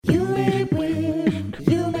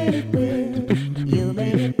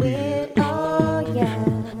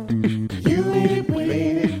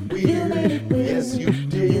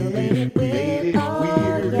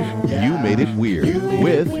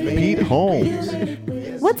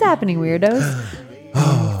What's happening, weirdos?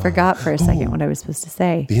 I forgot for a second what I was supposed to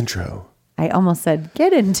say. The intro. I almost said,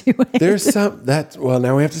 get into it. There's some well,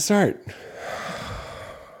 now we have to start.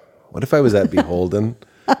 What if I was at Beholden?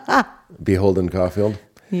 Beholden Caulfield?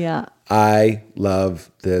 Yeah. I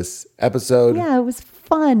love this episode. Yeah, it was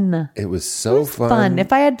fun. It was so fun.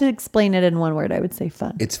 If I had to explain it in one word, I would say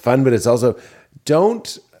fun. It's fun, but it's also,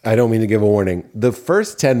 I don't mean to give a warning. The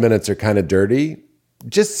first 10 minutes are kind of dirty.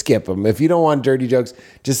 Just skip them. If you don't want dirty jokes,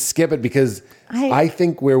 just skip it, because I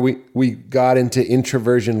think where we got into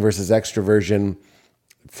introversion versus extroversion,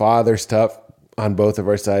 father stuff on both of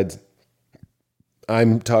our sides.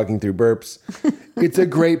 I'm talking through burps. It's a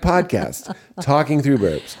great podcast, talking through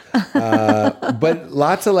burps. But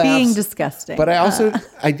lots of laughs. Being disgusting. But I also,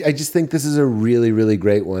 I just think this is a really, really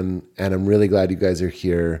great one. And I'm really glad you guys are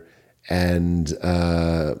here. And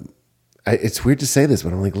it's weird to say this,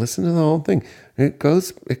 but I'm like, listen to the whole thing. It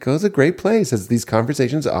goes a great place, as these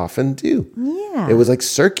conversations often do. Yeah. It was like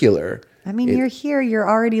circular. I mean, you're here. You're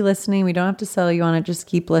already listening. We don't have to sell you on it. Just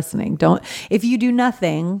keep listening. If you do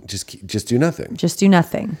nothing. Just do nothing. Just do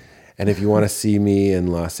nothing. And if you want to see me in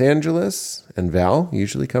Los Angeles, and Val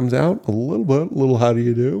usually comes out a little how do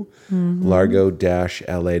you do? Mm-hmm.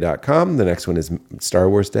 Largo-la.com. The next one is Star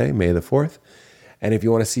Wars Day, May the 4th. And if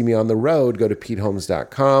you want to see me on the road, go to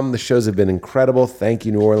PeteHolmes.com. The shows have been incredible. Thank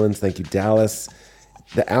you, New Orleans. Thank you, Dallas.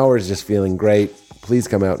 The hour is just feeling great. Please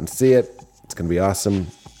come out and see it. It's going to be awesome.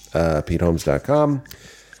 PeteHolmes.com.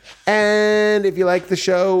 And if you like the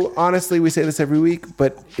show, honestly, we say this every week,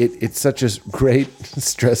 but it's such a great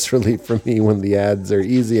stress relief for me when the ads are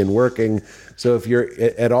easy and working. So if you're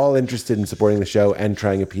at all interested in supporting the show and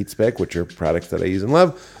trying a Pete's Pick, which are products that I use and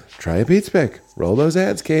love, try a Pete's Pick. Roll those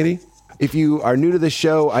ads, Katie. If you are new to the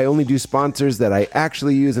show, I only do sponsors that I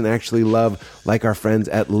actually use and actually love, like our friends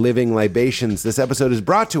at Living Libations. This episode is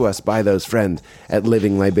brought to us by those friends at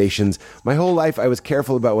Living Libations. My whole life, I was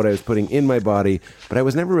careful about what I was putting in my body, but I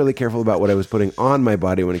was never really careful about what I was putting on my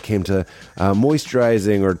body when it came to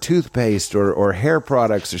moisturizing or toothpaste or hair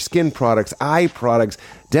products or skin products, eye products,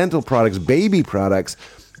 dental products, baby products.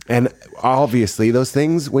 And obviously, those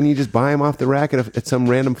things, when you just buy them off the rack at some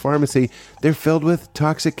random pharmacy, they're filled with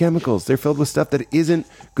toxic chemicals. They're filled with stuff that isn't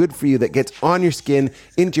good for you, that gets on your skin,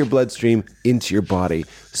 into your bloodstream, into your body.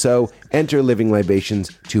 So enter Living Libations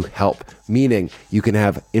to help, meaning you can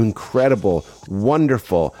have incredible,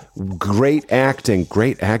 wonderful, great acting.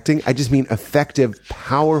 Great acting? I just mean effective,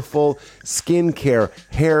 powerful skin care,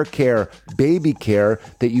 hair care, baby care,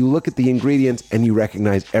 that you look at the ingredients and you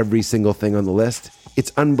recognize every single thing on the list.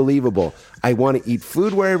 It's unbelievable. I want to eat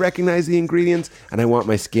food where I recognize the ingredients, and I want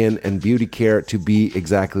my skin and beauty care to be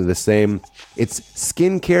exactly the same. It's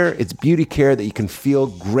skin care, it's beauty care that you can feel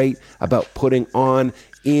great about putting on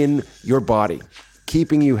in your body,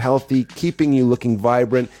 keeping you healthy, keeping you looking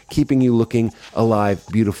vibrant, keeping you looking alive,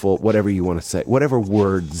 beautiful, whatever you want to say, whatever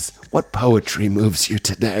words. What poetry moves you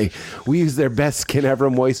today? We use their best skin ever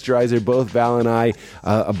moisturizer, both Val and I.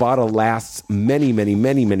 A bottle lasts many, many,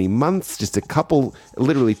 many, many months. Just a couple,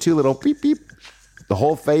 literally 2 little beep, beep. The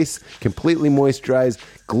whole face completely moisturized,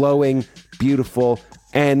 glowing, beautiful,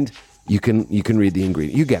 and you can read the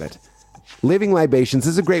ingredient. You get it. Living Libations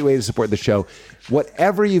is a great way to support the show.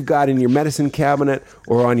 Whatever you've got in your medicine cabinet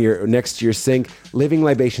or on your next to your sink, Living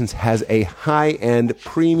Libations has a high-end,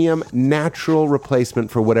 premium, natural replacement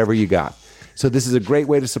for whatever you got. So this is a great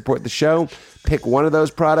way to support the show. Pick one of those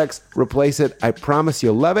products, replace it. I promise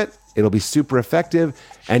you'll love it. It'll be super effective,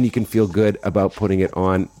 and you can feel good about putting it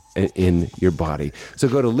on in your body. So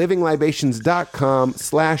go to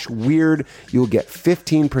livinglibations.com/weird. You'll get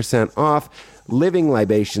 15% off.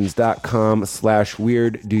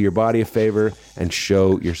 livinglibations.com/weird. Do your body a favor and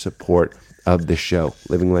show your support of the show.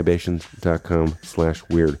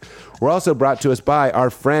 livinglibations.com/weird. We're also brought to us by our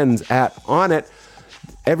friends at Onnit.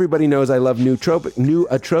 Everybody knows I love new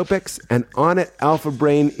nootropics, and Onnit Alpha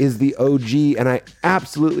Brain is the OG, and I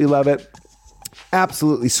absolutely love it.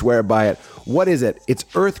 Absolutely swear by it. What is it? It's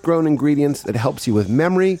earth-grown ingredients that helps you with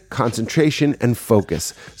memory, concentration, and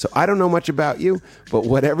focus. So I don't know much about you, but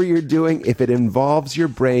whatever you're doing, if it involves your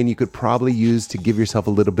brain, you could probably use to give yourself a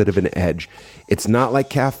little bit of an edge. It's not like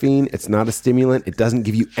caffeine. It's not a stimulant. It doesn't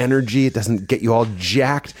give you energy. It doesn't get you all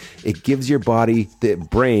jacked. It gives your body, the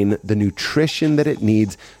brain, the nutrition that it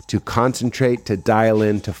needs to concentrate, to dial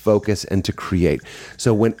in, to focus, and to create.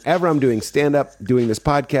 So whenever I'm doing stand-up, doing this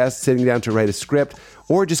podcast, sitting down to write a script,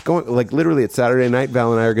 or just going, like literally it's Saturday night,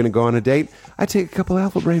 Val and I are going to go on a date, I take a couple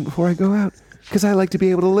Alpha Brain before I go out, because I like to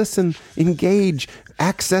be able to listen, engage,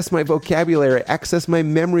 access my vocabulary, access my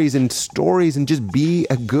memories and stories, and just be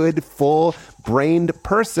a good, full-brained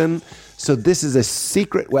person. So this is a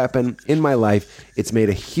secret weapon in my life. It's made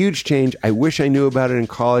a huge change. I wish I knew about it in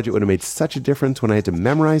college. It would have made such a difference when I had to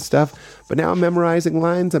memorize stuff. But now I'm memorizing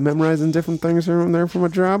lines. I'm memorizing different things here and there for my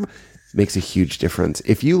job. Makes a huge difference.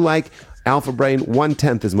 If you like Alpha Brain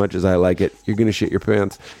 1/10 as much as I like it, you're going to shit your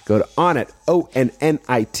pants. Go to Onnit,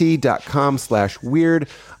 ONNIT.com/weird.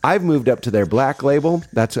 I've moved up to their black label.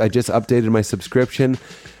 I just updated my subscription.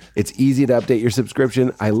 It's easy to update your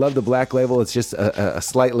subscription. I love the black label. It's just a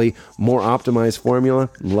slightly more optimized formula.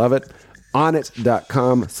 Love it.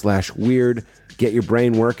 Onnit.com/weird. Get your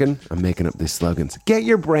brain working. I'm making up these slogans. Get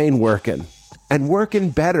your brain working and working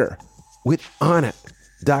better with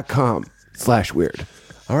Onnit.com/weird.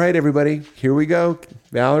 All right, everybody. Here we go.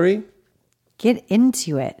 Valerie? Get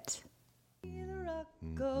into it. The rock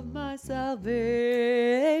of my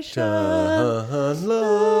salvation.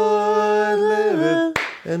 Lord, live it.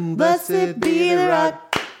 And blessed be the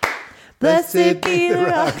rock, blessed be the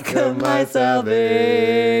rock of my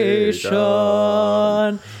salvation.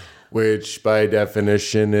 Which, by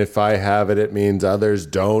definition, if I have it, it means others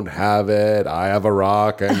don't have it. I have a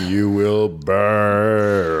rock, and you will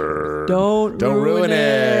burn. Don't ruin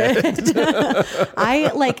it.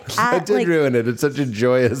 I did ruin it. It's such a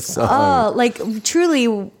joyous song.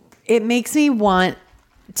 Truly, it makes me want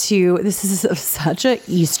to. This is such a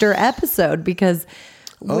Easter episode because.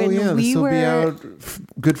 When this will be out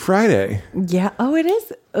Good Friday. Yeah. Oh, it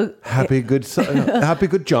is. Happy Good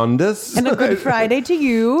Jaundice. And a Good Friday to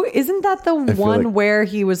you. Isn't that the one where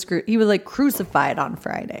he was like crucified on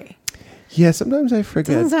Friday? Yeah, sometimes I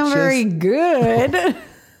forget. Doesn't sound very good.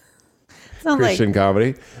 Christian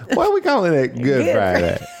comedy. Why are we calling it Good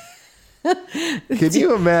Friday? Can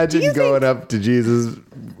you imagine going up to Jesus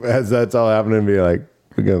as that's all happening and be like,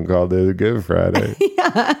 we're going to call this Good Friday?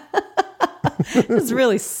 Yeah. It's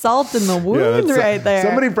really salt in the wound right there.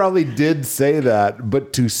 Somebody probably did say that,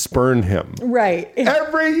 but to spurn him. Right.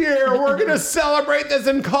 Every year we're going to celebrate this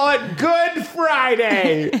and call it Good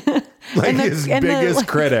Friday. His biggest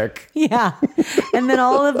critic. Yeah. And then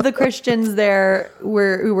all of the Christians there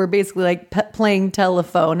who were basically like playing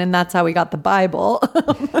telephone, and that's how we got the Bible.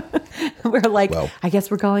 We're like, I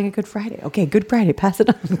guess we're calling it Good Friday. Okay, Good Friday. Pass it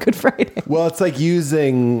on. Good Friday. Well, it's like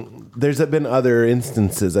there's been other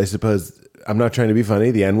instances, I suppose. I'm not trying to be funny.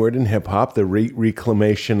 The N-word in hip hop, the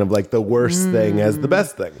reclamation of like the worst thing as the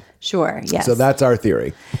best thing. Sure. Yes. So that's our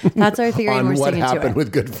theory. That's our theory. On and we're what sticking to happened it.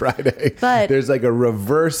 with Good Friday. But there's like a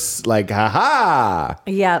reverse, like, ha-ha.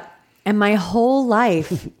 Yeah. And my whole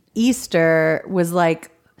life, Easter was like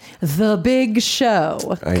the big show.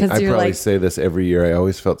 I probably say this every year. I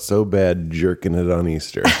always felt so bad jerking it on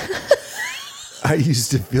Easter. I used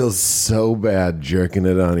to feel so bad jerking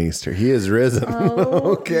it on Easter. He is risen.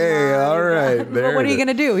 Okay, all right. But what are you going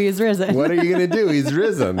to do? He's risen. What are you going to do? He's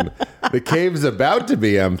risen. The cave's about to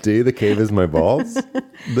be empty. The cave is my balls.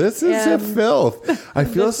 This is a filth. I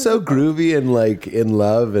feel so groovy and like in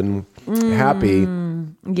love and happy.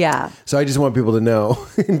 Yeah. So I just want people to know,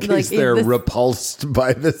 in case they're repulsed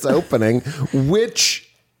by this opening, which...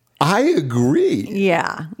 I agree.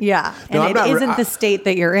 Yeah, yeah. And it isn't the state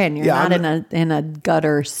that you're in. You're not in a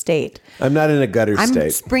gutter state. I'm not in a gutter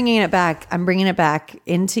state. I'm bringing it back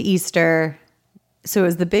into Easter. So it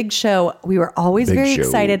was the big show. We were always very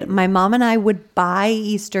excited. My mom and I would buy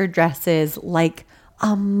Easter dresses like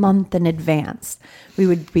a month in advance. We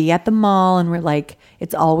would be at the mall and we're like,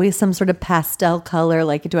 it's always some sort of pastel color.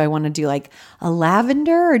 Like, do I want to do like a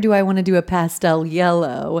lavender or do I want to do a pastel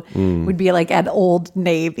yellow? Would be like at Old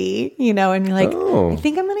Navy, and you're like, I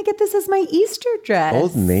think I'm going to get this as my Easter dress.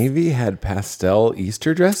 Old Navy had pastel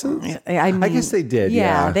Easter dresses? I guess they did.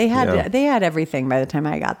 Yeah, they had everything by the time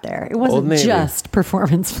I got there. It wasn't just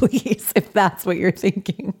performance fleece, if that's what you're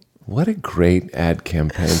thinking. What a great ad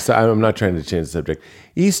campaign. So I'm not trying to change the subject.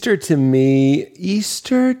 Easter to me,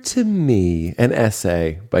 an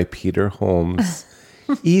essay by Peter Holmes.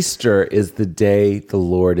 Easter is the day the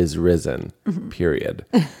Lord is risen, period.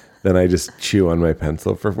 Then I just chew on my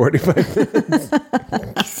pencil for 45 minutes.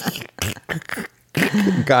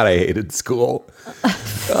 God, I hated school.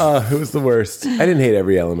 It was the worst. I didn't hate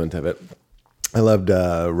every element of it. I loved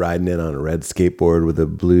riding in on a red skateboard with a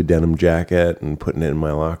blue denim jacket and putting it in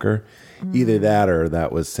my locker. Either that or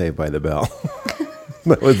that was Saved by the Bell.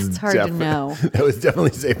 It's hard to know. That was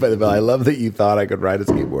definitely Saved by the Bell. I love that you thought I could ride a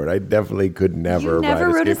skateboard. I definitely could never ride a skateboard. You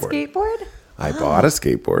never rode a skateboard? I bought a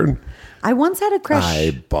skateboard. I once had a crush.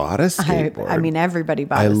 I bought a skateboard. I mean, everybody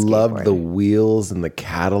bought a skateboard. I loved the wheels and the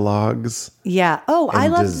catalogs. Yeah. Oh, I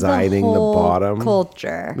love designing the whole bottom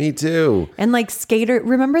culture. Me too. And like skater.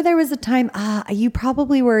 Remember, there was a time. You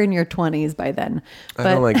probably were in your 20s by then. But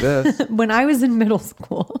I don't like this. When I was in middle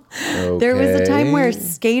school, there was a time where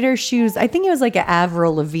skater shoes. I think it was like an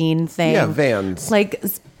Avril Lavigne thing. Yeah, Vans. Like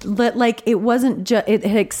it wasn't just. It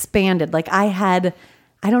had expanded. Like I had.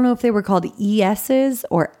 I don't know if they were called ESs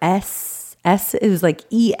or S. It was like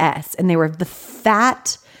ES, and they were the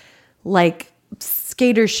fat, like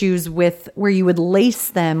skater shoes with where you would lace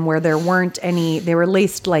them where there weren't any. They were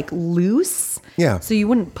laced like loose, yeah, so you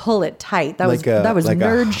wouldn't pull it tight. That was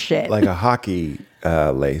nerd shit, like a hockey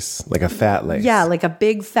lace, like a fat lace. Yeah, like a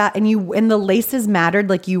big fat, and the laces mattered.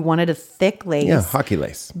 Like you wanted a thick lace. Yeah, hockey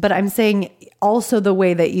lace. But I'm saying also the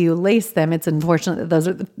way that you lace them. It's unfortunate that those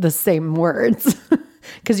are the same words.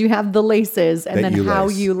 Because you have the laces and then how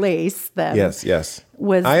you lace them. Yes.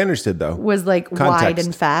 I understood though. Was like Context. wide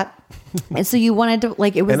and fat. And so you wanted to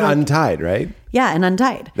like, it was and like, untied, right? Yeah, and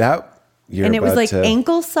untied. And it was like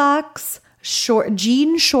ankle socks,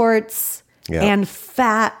 jean shorts, and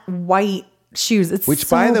fat white shoes. Which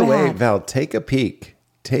by the way, Val, take a peek.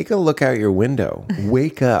 Take a look out your window.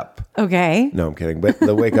 Wake up. Okay. No, I'm kidding. But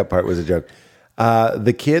the wake up part was a joke.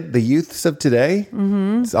 The youths of today,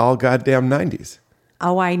 it's all goddamn 90s.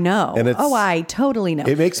 Oh, I know. I totally know.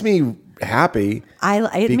 It makes me happy.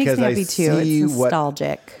 It makes me happy too. It's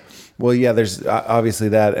nostalgic. Well, yeah, there's obviously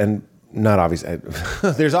that, and not obviously.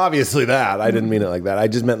 There's obviously that. I didn't mean it like that. I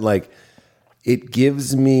just meant like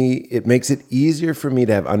it makes it easier for me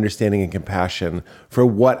to have understanding and compassion for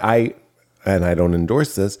and I don't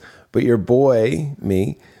endorse this, but your boy,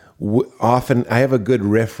 me, often I have a good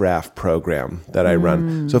riff-raff program that I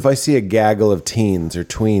run. So if I see a gaggle of teens or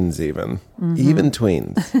tweens even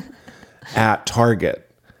tweens at Target,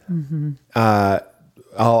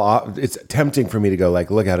 it's tempting for me to go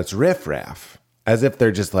like, look out, it's riff-raff. As if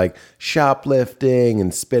they're just like shoplifting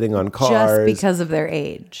and spitting on cars. Just because of their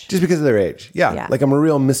age. Yeah. Like I'm a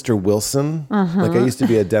real Mr. Wilson. Like I used to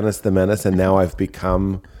be a Dennis the Menace and now I've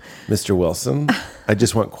become Mr. Wilson. I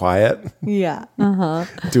just want quiet. Yeah.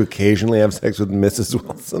 To occasionally have sex with Mrs.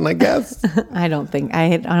 Wilson, I guess. I don't think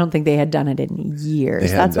they had done it in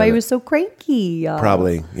years. That's why he was so cranky.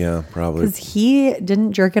 Probably. Because he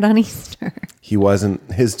didn't jerk it on Easter. He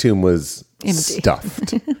wasn't. His tomb was empty.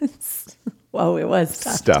 Stuffed. Oh, it was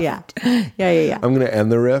stuffed. Yeah. I'm going to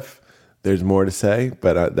end the riff. There's more to say,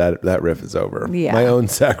 but that riff is over. Yeah. My own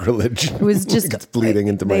sacrilege. It was just it's bleeding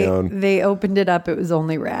into my own. They opened it up. It was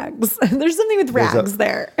only rags. There's something with rags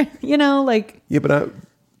there. Like. Yeah, but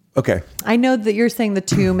okay. I know that you're saying the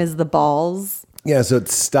tomb is the balls. Yeah, so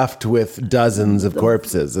it's stuffed with dozens of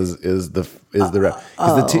corpses. Is the riff?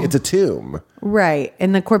 It's a tomb, right?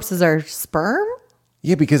 And the corpses are sperm.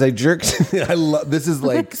 Yeah, because I jerked. This is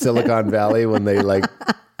like Silicon Valley when they like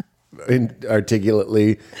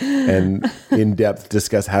articulately and in depth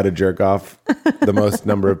discuss how to jerk off the most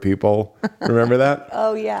number of people. Remember that?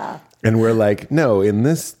 Oh yeah. And we're like, no,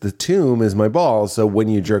 the tomb is my balls. So when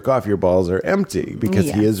you jerk off, your balls are empty because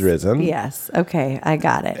he is risen. Yes. Okay, I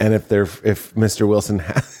got it. And if Mr. Wilson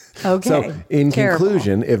has. Okay. So in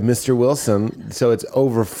conclusion, if Mr. Wilson, so it's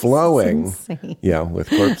overflowing. With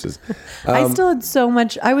corpses. I still had so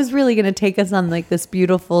much. I was really going to take us on like this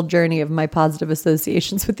beautiful journey of my positive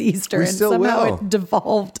associations with Easter, and somehow it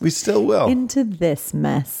devolved. We still will into this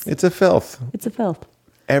mess. It's a filth.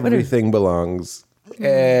 Everything belongs.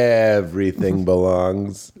 Everything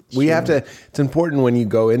belongs. We have to. It's important when you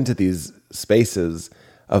go into these spaces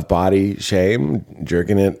of body shame,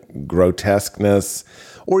 jerking it, grotesqueness.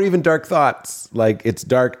 Or even dark thoughts. Like it's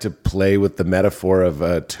dark to play with the metaphor of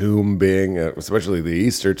a tomb being, especially the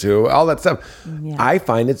Easter tomb, all that stuff. Yeah. I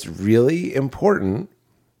find it's really important,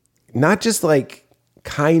 not just like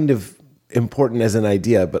kind of important as an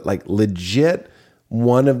idea, but like legit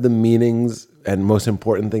one of the meanings and most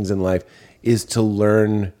important things in life is to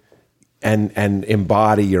learn and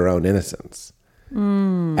embody your own innocence.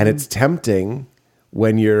 And it's tempting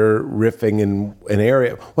when you're riffing in an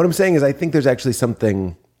area. What I'm saying is I think there's actually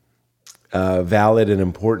something valid and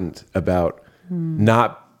important about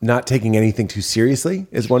not taking anything too seriously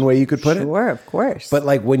is one way you could put it. Sure, of course. But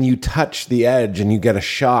like when you touch the edge and you get a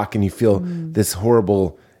shock and you feel this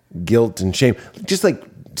horrible guilt and shame, just like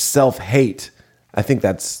self-hate, I think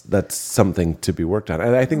that's something to be worked on.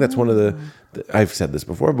 And I think that's one of the I've said this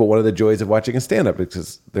before, but one of the joys of watching a stand-up is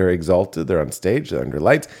because they're exalted, they're on stage, they're under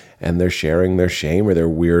lights, and they're sharing their shame or their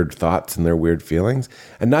weird thoughts and their weird feelings.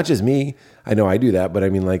 And not just me, I know I do that, but I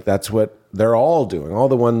mean, like, that's what they're all doing. All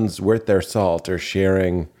the ones worth their salt are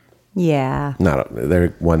sharing Yeah. There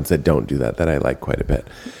are ones that don't do that I like quite a bit.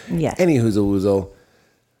 Yeah. Any hoozle woozle.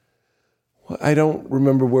 I don't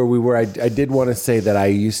remember where we were. I did want to say that I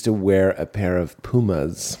used to wear a pair of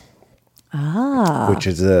Pumas. Which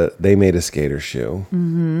is they made a skater shoe.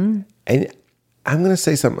 Mm-hmm. And I'm going to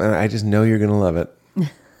say something. I just know you're going to love it.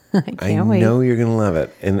 I know you're going to love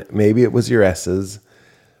it. And maybe it was your S's,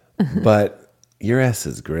 but your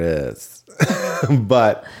S's grits.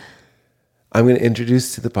 But I'm going to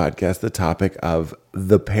introduce to the podcast the topic of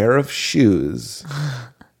the pair of shoes,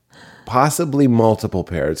 possibly multiple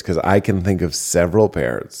pairs, because I can think of several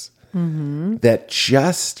pairs that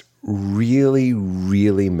just really,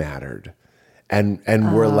 really mattered and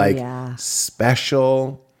were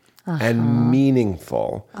special and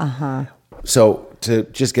meaningful. So to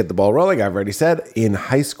just get the ball rolling, I've already said, in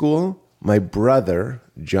high school, my brother,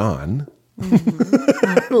 John,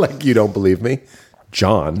 like you don't believe me,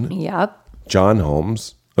 John. Yep. John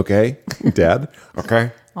Holmes. Okay. Dad.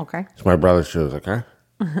 Okay. Okay. It's my brother's shoes. Okay.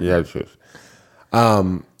 He had shoes.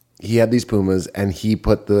 He had these Pumas and he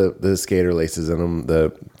put the skater laces in them,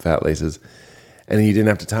 the fat laces, and he didn't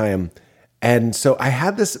have to tie them. And so I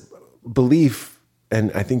had this belief,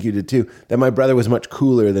 and I think you did too, that my brother was much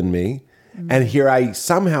cooler than me. And here I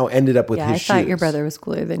somehow ended up with his shoes. I thought your brother was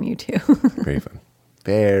cooler than you too. Very fun.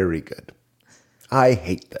 Very good. I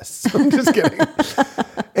hate this. I'm just kidding.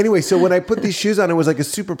 Anyway, so when I put these shoes on, it was like a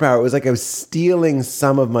superpower. It was like I was stealing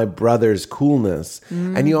some of my brother's coolness.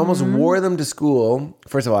 And you almost wore them to school.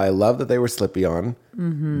 First of all, I love that they were slippy on.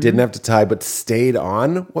 Didn't have to tie, but stayed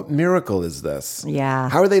on. What miracle is this? Yeah.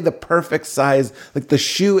 How are they the perfect size? Like the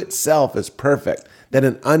shoe itself is perfect. That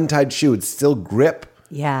an untied shoe would still grip.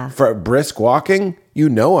 Yeah. For brisk walking, you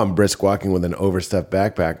know I'm brisk walking with an overstuffed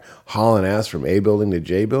backpack, hauling ass from A building to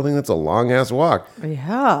J building. That's a long ass walk.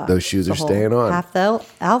 Yeah. Those shoes are staying on. Half the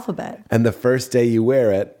alphabet. And the first day you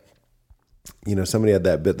wear it, you know, somebody had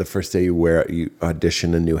that bit, the first day you wear it, you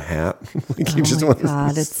audition a new hat. Like you just want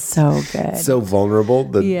God, it's so good. So vulnerable.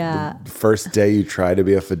 The first day you try to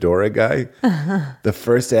be a fedora guy. The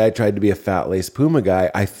first day I tried to be a fat lace Puma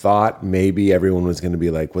guy, I thought maybe everyone was going to be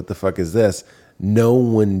like, what the fuck is this? No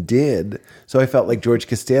one did. So I felt like George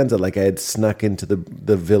Costanza, like I had snuck into the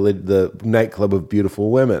village, the nightclub of beautiful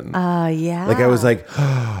women. Yeah. Like I was like,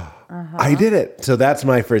 I did it. So that's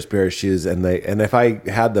my first pair of shoes. And if I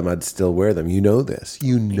had them, I'd still wear them. You know this.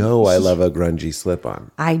 You know I love a grungy slip-on.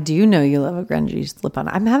 I do know you love a grungy slip-on.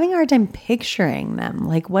 I'm having a hard time picturing them.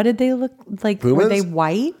 Like, what did they look like? Pumas? Were they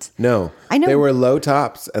white? No. I know. They were low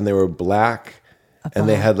tops and they were black. And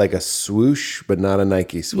they had like a swoosh, but not a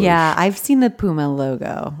Nike swoosh. Yeah, I've seen the Puma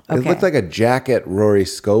logo. Okay. It looked like a jacket Rory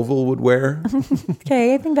Scovel would wear.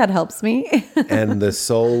 Okay, I think that helps me. And the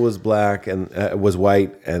sole was black and was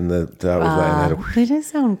white, and the top was white. And that does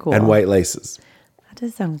sound cool. And white laces. That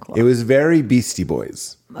does sound cool. It was very Beastie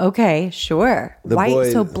Boys. Okay, sure. The white,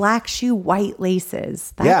 boys, so black shoe, white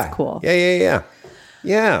laces. That's cool. Yeah.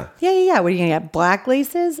 What are you gonna get? Black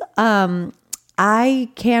laces? I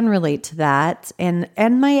can relate to that. And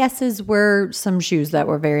my S's were some shoes that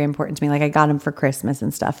were very important to me. Like I got them for Christmas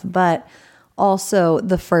and stuff. But also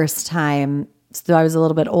the first time, so I was a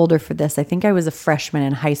little bit older for this. I think I was a freshman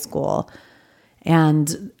in high school.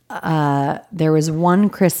 And there was one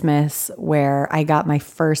Christmas where I got my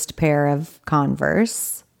first pair of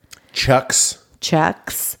Converse. Chucks.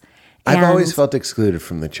 I've always felt excluded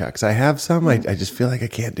from the Chucks. I have some. I just feel like I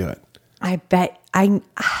can't do it. I bet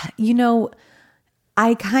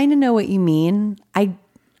I kind of know what you mean.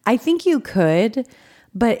 I think you could,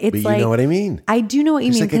 but it's you know what I mean. I do know what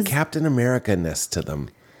you mean. There's like a Captain America-ness to them.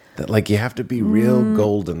 That like you have to be real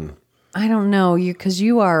golden. I don't know because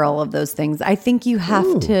you are all of those things. I think you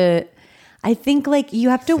have to. I think like you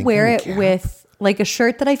have to wear it with like a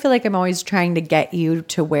shirt that I feel like I'm always trying to get you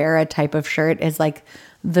to wear a type of shirt is like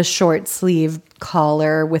the short sleeve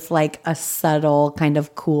collar with like a subtle kind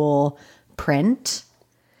of cool print.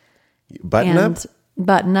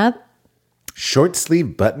 Button up. Short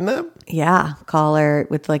sleeve button up? Yeah, collar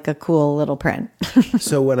with like a cool little print.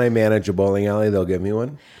 So when I manage a bowling alley, they'll give me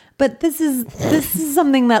one? But this is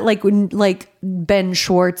something that like Ben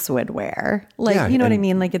Schwartz would wear. Like you know what I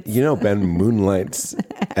mean? Like it's Ben moonlights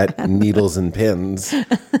at Needles and Pins.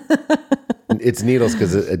 It's needles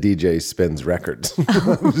because a DJ spins records.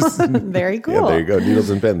 Very cool. Yeah, there you go. Needles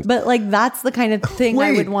and pins. But like that's the kind of thing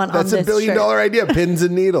I would want on this That's $1 billion idea. Pins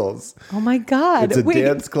and needles. Oh my God. It's a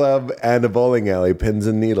dance club and a bowling alley. Pins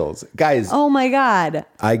and needles. Guys. Oh my God.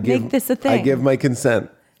 Make this a thing. I give my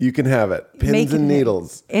consent. You can have it. Pins and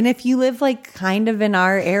needles. And if you live like kind of in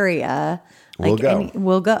our area, like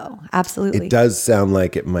we'll go. Absolutely. It does sound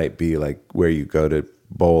like it might be like where you go to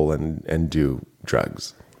bowl and do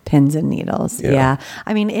drugs. Pins and needles. Yeah.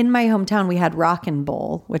 I mean, in my hometown, we had rock and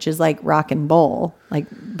bowl, which is like rock and bowl, like,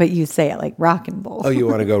 but you say it like rock and bowl. Oh, you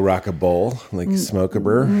want to go rock a bowl, like smoke a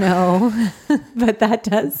burr? No, but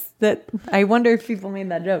that. I wonder if people made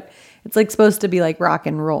that joke. It's like supposed to be like rock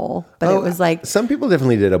and roll, but it was like. Some people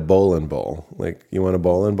definitely did a bowl and bowl. Like, you want a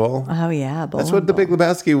bowl and bowl? Oh, yeah. That's what the Big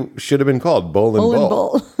Lebowski should have been called. Bowl and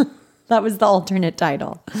bowl. That was the alternate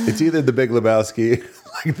title. It's either the Big Lebowski,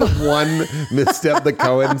 like the one misstep the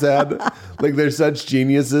Coens had. Like, they're such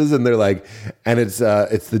geniuses, and they're like, and it's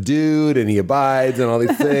the dude, and he abides, and all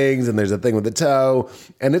these things, and there's a thing with the toe,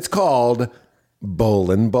 and it's called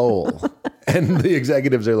Bowl and Bowl. And the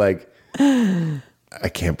executives are like, I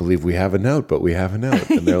can't believe we have a note, but we have a note.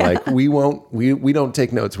 And they're like, we don't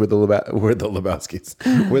take notes. We're the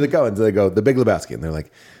Lebowskis. We're the Coens. And they go, the Big Lebowski. And they're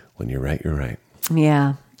like, when you're right, you're right.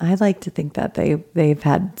 Yeah. I like to think that they've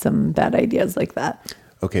had some bad ideas like that.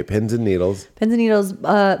 Okay, pins and needles.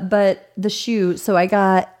 But the shoe, so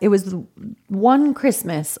it was one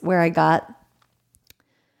Christmas where I got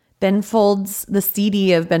Ben Folds, the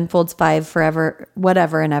CD of Ben Folds 5 Forever,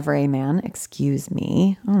 Whatever and Ever, Amen. Excuse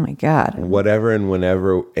me. Oh my God. Whatever and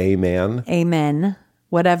whenever, amen. Amen.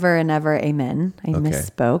 Whatever and ever, amen. I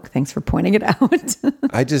misspoke. Thanks for pointing it out.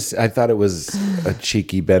 I thought it was a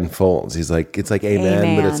cheeky Ben Folds. He's like, it's like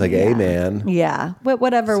amen, but it's like amen. Yeah. But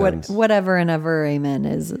whatever and ever, amen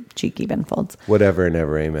is cheeky Ben Folds. Whatever and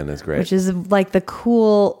ever, amen is great. Which is like the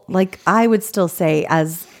cool, like I would still say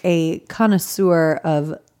as a connoisseur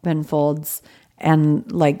of Ben Folds,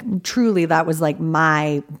 and like truly that was like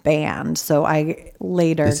my band. So I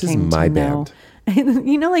later came to know. Band.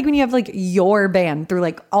 You know, like when you have like your band through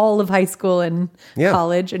like all of high school and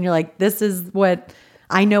college, and you're like, this is what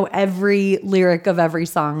I know, every lyric of every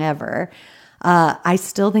song ever. I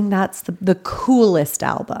still think that's the coolest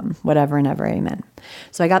album, Whatever and Ever, Amen.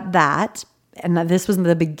 So I got that, and this was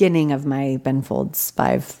the beginning of my Ben Folds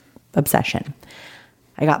 5 obsession.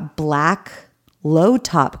 I got black low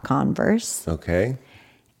top Converse. Okay.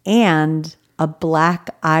 And a black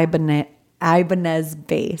Ibanez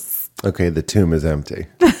bass. Okay, the tomb is empty.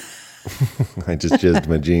 I just jizzed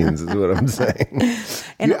my jeans, is what I'm saying.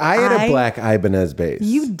 And I had a black Ibanez bass.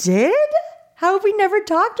 You did? How have we never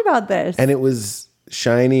talked about this? And it was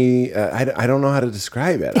shiny. I don't know how to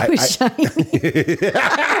describe it. It was shiny.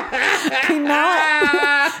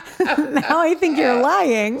 Now I think you're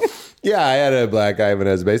lying. Yeah, I had a black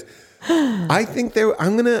Ibanez bass. I think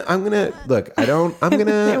I'm gonna look. I'm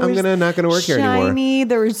not gonna work here anymore. Shiny.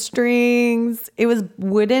 There were strings. It was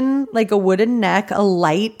wooden, like a wooden neck, a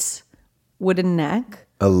light wooden neck.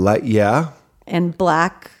 Yeah. And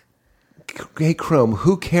black. Hey, Chrome,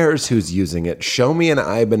 who cares who's using it? Show me an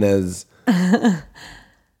Ibanez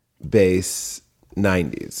bass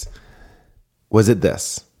 90s. Was it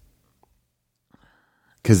this?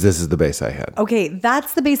 Because this is the bass I had. Okay,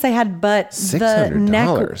 that's the bass I had, but the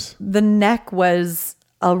neck was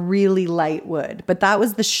a really light wood, but that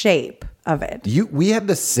was the shape of it. We had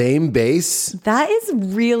the same bass? That is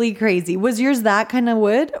really crazy. Was yours that kind of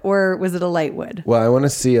wood, or was it a light wood? Well, I want to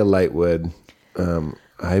see a light wood.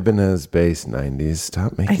 Ibanez bass 90s.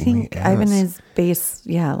 Stop making me ask. Ibanez bass,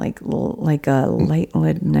 yeah, like a light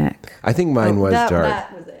wood neck. I think mine was dark.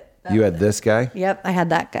 That was it. You had this guy? Yep, I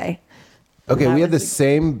had that guy. Okay, we had the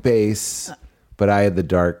same bass, but I had the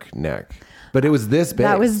dark neck. But it was this bass.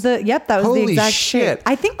 That was the exact shit. shape.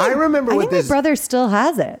 I think I remember what this. My brother still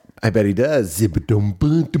has it. I bet he does. My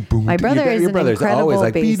brother is an incredible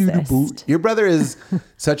bassist. Your brother is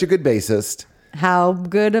such a good bassist. How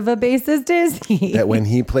good of a bassist is he? That when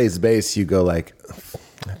he plays bass, you go like,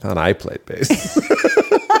 I thought I played bass.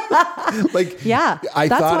 Like, yeah,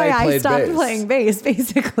 that's why I stopped playing bass.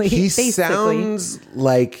 Basically, sounds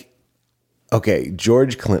like. Okay,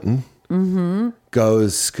 George Clinton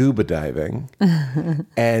goes scuba diving,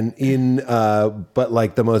 and but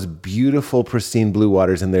like the most beautiful, pristine blue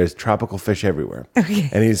waters, and there's tropical fish everywhere. Okay,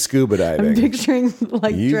 and he's scuba diving. I'm picturing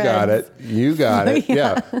like you dreads. You got it.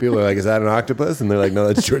 Yeah. People are like, "Is that an octopus?" And they're like, "No,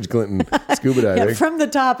 that's George Clinton scuba diving." Yeah, from the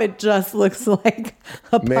top, it just looks like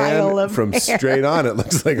a pile of from hair. Straight on, it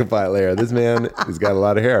looks like a pile of hair. This man has got a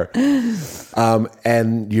lot of hair.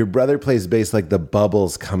 And your brother plays bass like the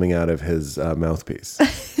bubbles coming out of his mouthpiece.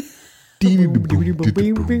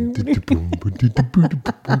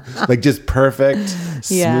 Like just perfect,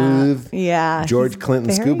 smooth, George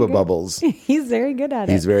Clinton scuba bubbles. He's very good at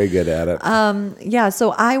it. He's very good at it.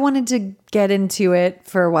 So I wanted to get into it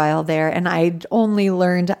for a while there, and I only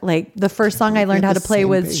learned, like, the first song I learned how to play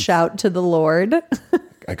was Shout to the Lord.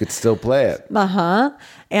 I could still play it.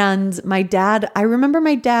 And I remember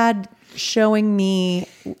my dad showing me,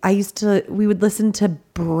 we would listen to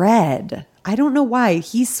Bread I don't know why,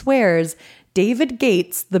 he swears David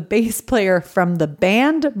Gates, the bass player from the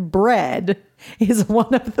band Bread, is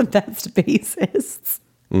one of the best bassists.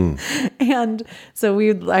 And so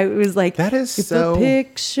I was like, that is if so... a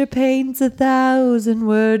picture paints 1,000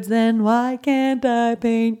 words, then why can't I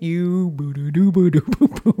paint you?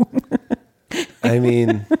 I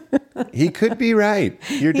mean, he could be right.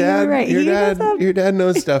 Your dad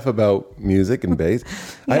knows stuff about music and bass.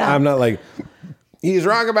 Yeah. I'm not like, he's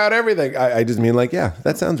wrong about everything. I just mean like, yeah,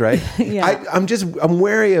 that sounds right. Yeah. I'm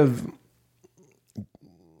wary of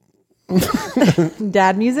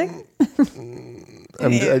dad music.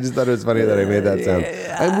 I just thought it was funny that I made that sound.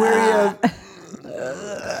 I'm wary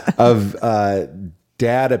of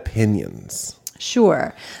dad opinions.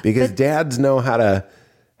 Sure. Because dads know how to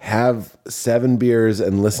have 7 beers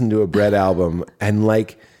and listen to a Bread album. And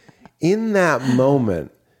like in that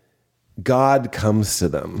moment, God comes to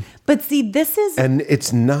them. But see, this is... And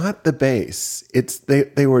it's not the bass. It's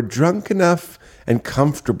they were drunk enough and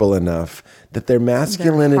comfortable enough that their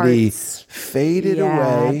masculinity faded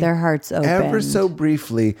away. Their hearts opened. Ever so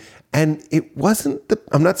briefly. And it wasn't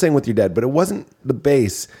I'm not saying with your dad, but it wasn't the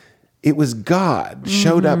bass. It was God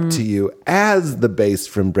showed up to you as the bass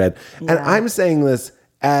from Bread. Yeah. And I'm saying this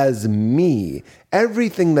as me.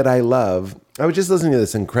 Everything that I love. I was just listening to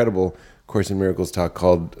this incredible Course in Miracles talk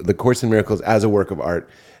called The Course in Miracles as a Work of Art.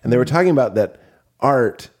 And they were talking about that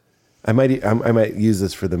art. I might use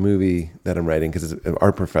this for the movie that I'm writing because it's an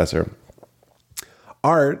art professor.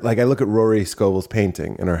 Art, like I look at Rory Scovel's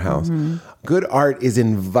painting in our house. Good art is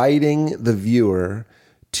inviting the viewer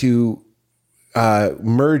to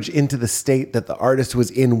merge into the state that the artist was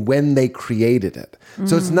in when they created it.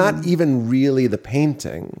 So it's not even really the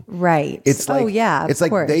painting. Right. It's like, it's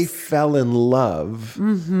like they fell in love.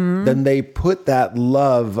 Then they put that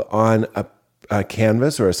love on a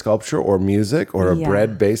canvas or a sculpture or music or a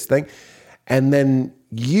bread-based thing. And then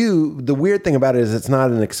the weird thing about it is it's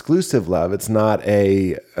not an exclusive love. It's not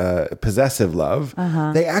a possessive love.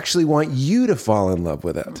 They actually want you to fall in love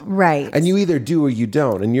with it. Right. And you either do or you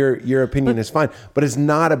don't. And your opinion is fine. But it's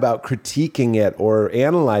not about critiquing it or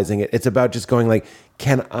analyzing it. It's about just going like,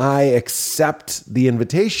 can I accept the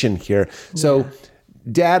invitation here? So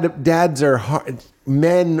dads are hard.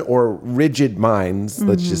 Men or rigid minds,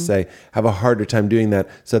 let's just say, have a harder time doing that.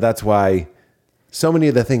 So that's why so many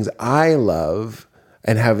of the things I love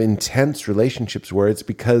and have intense relationships where it's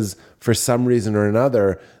because for some reason or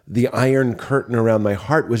another, the iron curtain around my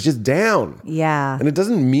heart was just down. Yeah. And it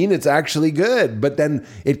doesn't mean it's actually good, but then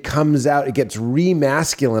it comes out, it gets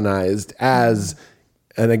remasculinized as,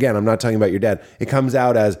 and again, I'm not talking about your dad. It comes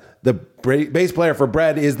out as the bass player for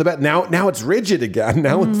Bread is the best. Now it's rigid again.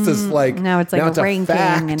 Now it's just like, now it's like a ranking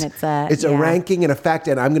fact. And it's a ranking and a fact.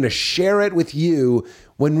 And I'm going to share it with you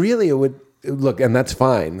when really it would look, and that's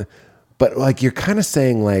fine. But like, you're kind of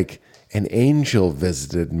saying like an angel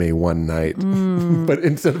visited me one night. But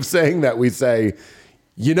instead of saying that, we say,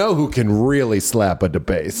 you know who can really slap a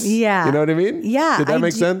bass? Yeah. You know what I mean? Yeah. Did that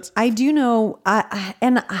make sense? I do know.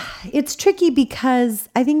 And it's tricky because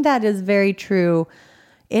I think that is very true.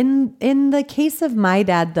 In the case of my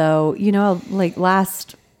dad, though, you know, like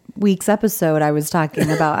last week's episode, I was talking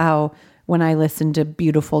about how when I listen to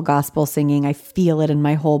beautiful gospel singing, I feel it in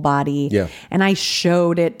my whole body. Yeah. And I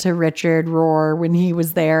showed it to Richard Rohr when he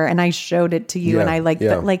was there, and I showed it to you, and I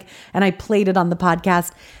and I played it on the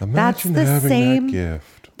podcast. Imagine that's the same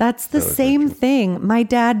gift. That's the same thing my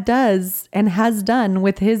dad does and has done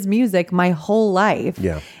with his music my whole life.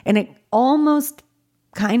 Yeah. And it almost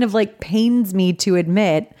kind of like pains me to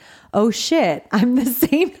admit, oh shit, I'm the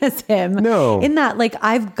same as him. No. In that, like,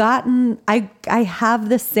 I have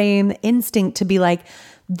the same instinct to be like,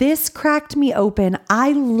 this cracked me open.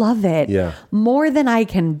 I love it more than I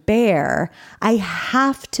can bear. I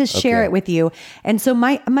have to share it with you. And so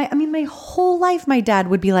my whole life, my dad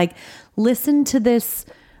would be like, listen to this.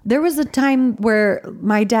 There was a time where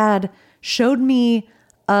my dad showed me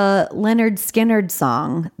a Leonard Skinner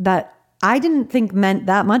song that I didn't think meant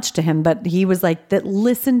that much to him, but he was like, that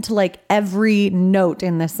listened to like every note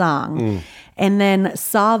in the song and then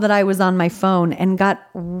saw that I was on my phone and got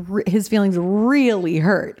his feelings really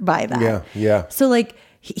hurt by that. Yeah. Yeah. So like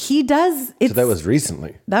he does. So that was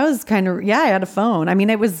recently. That was kind of, I had a phone. I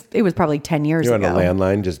mean, it was probably 10 years ago. You're on a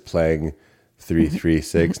landline just playing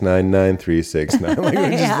 336993969. Like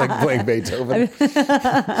we're just like playing Beethoven.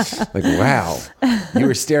 Like, wow. You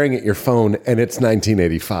were staring at your phone and it's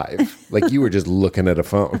 1985. Like you were just looking at a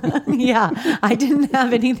phone. Yeah. I didn't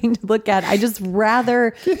have anything to look at. I just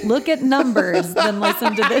rather look at numbers than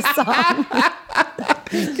listen to this song.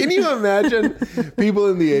 Can you imagine people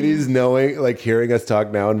in the 80s knowing, like hearing us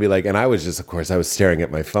talk now and be like, and I was just, of course, I was staring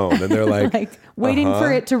at my phone and they're like, like waiting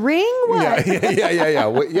for it to ring? What?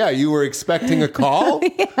 Yeah. You were expecting a call?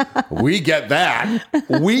 Yeah. We get that.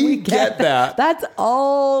 We get that. That's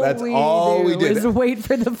all we do is wait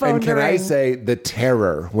for the phone and to ring. Can I say the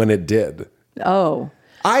terror when it did? Oh.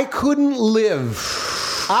 I couldn't live.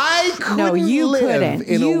 No, you live couldn't.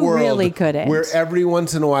 in You a world really couldn't. where every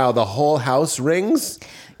once in a while the whole house rings.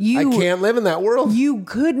 I can't live in that world. You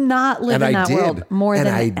could not live in that world more than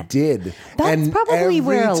I did. That's probably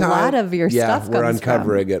where a lot of your stuff comes from. Yeah, we're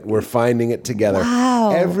uncovering it. We're finding it together.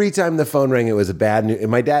 Wow. Every time the phone rang, it was a bad news. And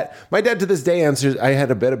my dad to this day answers. I had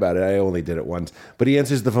a bit about it. I only did it once, but he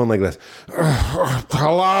answers the phone like this.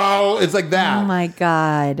 Hello. It's like that. Oh my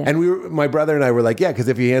God. And my brother and I were like, yeah, because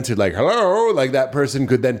if he answered like hello, like that person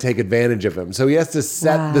could then take advantage of him. So he has to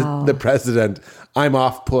set the precedent. I'm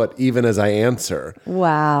off put even as I answer.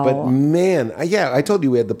 Wow. But man, I told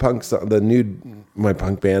you we had the punk song, the Nude, my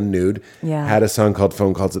punk band Nude, had a song called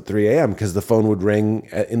Phone Calls at 3 a.m. because the phone would ring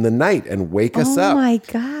in the night and wake us up. Oh my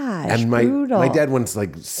gosh. And my dad once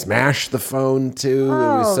like smashed the phone too. It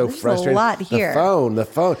was so frustrating. A lot here. The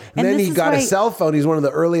phone. And then he got a cell phone. He's one of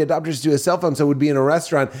the early adopters to do a cell phone. So it would be in a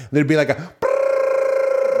restaurant. And there'd be like a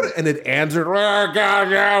and it answered,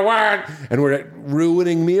 and we're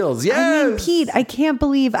ruining meals. Yes. I mean, Pete, I can't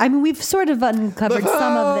believe. I mean, we've sort of uncovered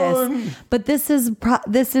some of this, but this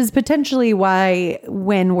is potentially why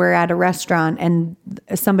when we're at a restaurant and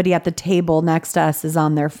somebody at the table next to us is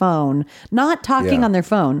on their phone, not talking on their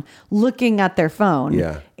phone, looking at their phone.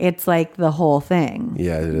 Yeah. It's like the whole thing.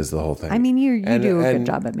 Yeah, it is the whole thing. I mean, you do a good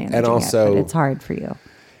job at managing it, but it's hard for you.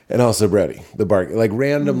 And also, Brady, the bark, like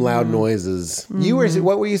random loud noises.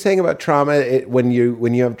 What were you saying about trauma? When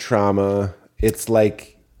you have trauma, it's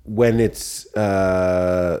like when it's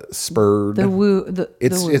spurred.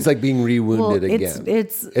 It's like being rewounded again.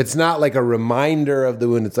 It's not like a reminder of the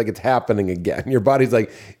wound. It's like it's happening again. Your body's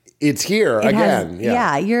like, it's here again.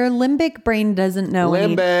 Your limbic brain doesn't know.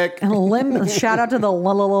 Shout out to the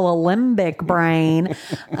limbic brain.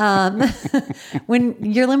 When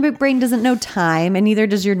your limbic brain doesn't know time, and neither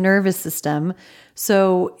does your nervous system.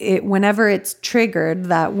 So whenever it's triggered,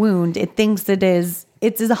 that wound, it thinks it's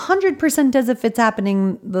 100% as if it's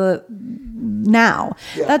happening now.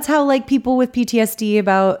 Yeah. That's how like people with PTSD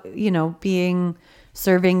about,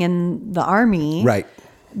 serving in the army. Right.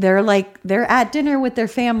 They're at dinner with their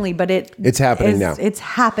family, but it's happening now. It's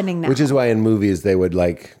happening now. Which is why in movies they would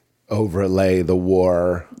like overlay the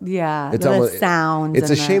war. Yeah, the sounds. It's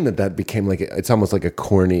a shame that became like it's almost like a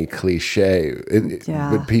corny cliche.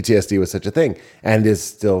 But PTSD was such a thing and is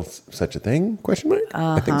still such a thing? Question mark?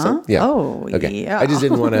 I think so. Yeah. Oh, okay. Yeah. I just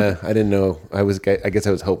didn't want to. I didn't know. I guess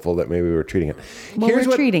I was hopeful that maybe we were treating it. Well, we're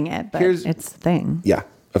treating it, but it's a thing. Yeah.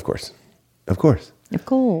 Of course.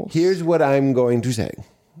 Here's what I'm going to say.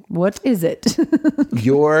 What is it?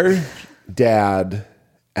 Your dad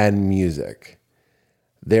and music.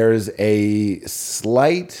 There's a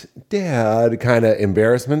slight dad kind of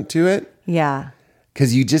embarrassment to it. Yeah.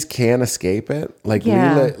 Because you just can't escape it. Like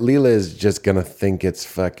Leela is just going to think it's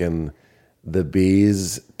fucking the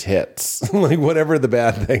bee's tits. Like whatever the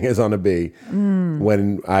bad thing is on a bee.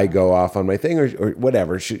 When I go off on my thing or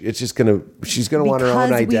whatever. She's going to want her own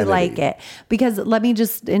identity. Because we like it. Because let me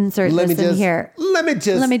just insert this in here. Let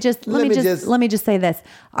me just say this.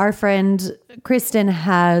 Our friend Kristen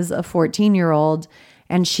has a 14-year-old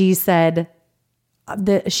and she said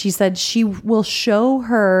she will show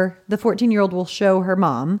her, the 14-year-old will show her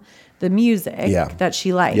mom the music that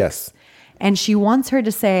she likes. Yes. And she wants her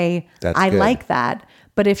to say, I like that.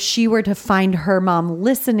 But if she were to find her mom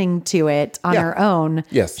listening to it on her own,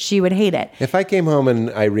 she would hate it. If I came home and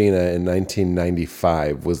Irina in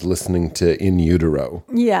 1995 was listening to In Utero,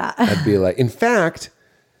 I'd be like, in fact,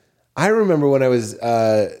 I remember when I was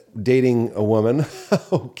dating a woman.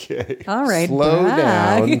 Okay. All right.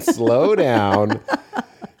 Slow down.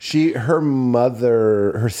 Her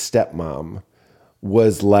stepmom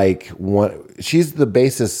was like she's the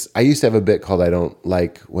basis. I used to have a bit called I don't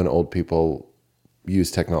like when old people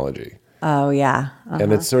use technology. Oh yeah.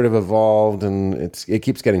 And it's sort of evolved and it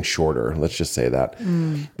keeps getting shorter. Let's just say that.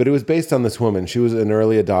 But it was based on this woman. She was an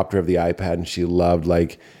early adopter of the iPad and she loved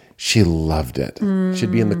it.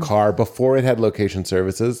 She'd be in the car before it had location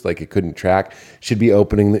services, like it couldn't track. She'd be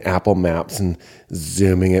opening the Apple Maps and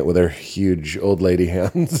zooming it with her huge old lady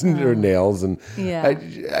hands and her nails. And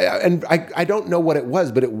I don't know what it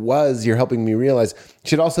was, but it was, you're helping me realize,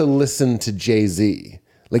 she'd also listen to Jay-Z.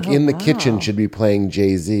 Like in the kitchen, she'd be playing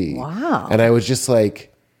Jay-Z. Wow. And I was just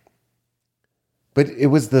like, But it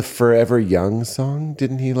was the Forever Young song,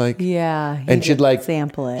 didn't he like? Yeah. And she'd like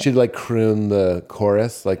sample it. She'd like croon the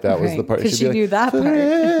chorus, like that was the part. Because she knew that part.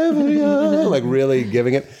 Forever Young, like really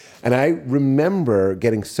giving it. And I remember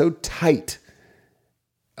getting so tight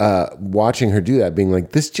watching her do that, being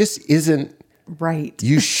like, this just isn't right.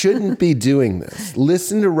 You shouldn't be doing this.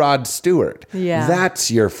 Listen to Rod Stewart. Yeah.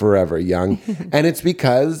 That's your Forever Young. And it's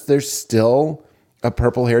because there's still a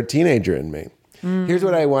purple-haired teenager in me. Here's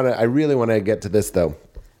what I really want to get to this though,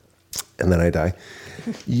 and then I die.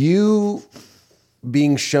 You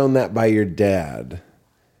being shown that by your dad,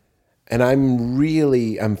 and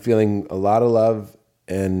I'm feeling a lot of love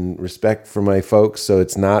and respect for my folks, so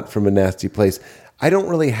it's not from a nasty place. I don't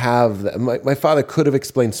really have that. My father could have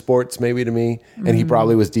explained sports maybe to me, and he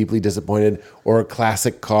probably was deeply disappointed, or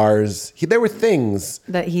classic cars. There were things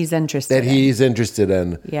that he's interested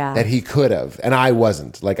in that he could have, and I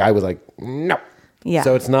wasn't. Like, I was like, no. Yeah.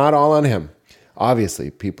 So it's not all on him.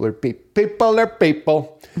 Obviously, people are people. People are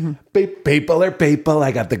people. People are people.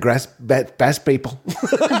 I got the best people.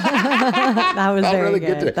 That was very really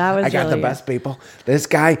good. That was I got really the best people. This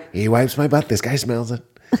guy, he wipes my butt. This guy smells it.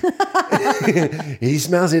 He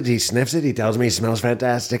smells it. He sniffs it. He tells me it smells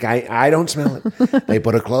fantastic. I don't smell it. They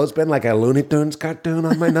put a clothespin like a Looney Tunes cartoon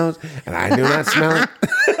on my nose, and I do not smell it.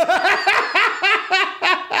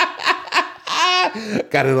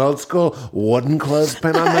 Got an old school wooden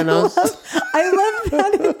clothespin on my nose. I love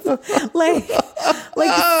that. It's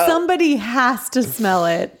like somebody has to smell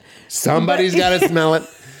it. Somebody's got to smell it.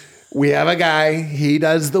 We have a guy. He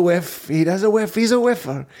does the whiff. He does a whiff. He's a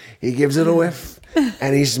whiffer. He gives it a whiff.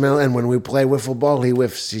 And he smells. And when we play wiffle ball, he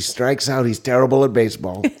whiffs. He strikes out. He's terrible at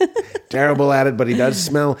baseball. Terrible at it, but he does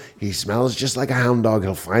smell. He smells just like a hound dog.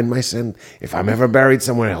 He'll find my scent. If I'm ever buried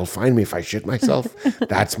somewhere, he'll find me if I shit myself.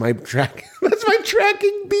 That's my tracking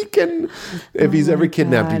beacon. If he's ever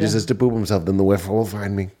kidnapped, he just has to poop himself, then the whiffer will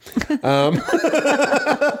find me.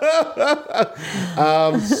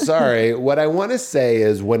 Sorry. What I want to say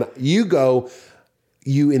is when you go,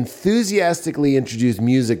 you enthusiastically introduce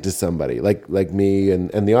music to somebody like me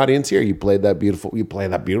and the audience here. You play that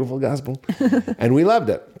beautiful gospel, and we loved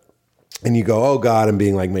it. And you go, oh God, I'm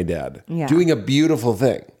being like my dad, doing a beautiful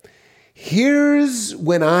thing. Here's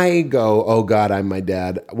when I go, oh God, I'm my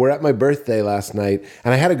dad. We're at my birthday last night,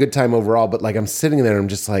 and I had a good time overall, but like I'm sitting there and I'm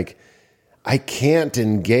just like, I can't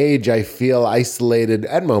engage. I feel isolated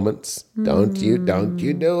at moments. Don't you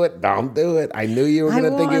do it. Don't do it. I knew you were going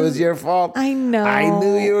to think it was your fault. I know. I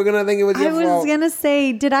knew you were going to think it was your fault. I was going to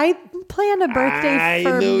say, did I plan a birthday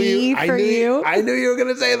for you? I knew you were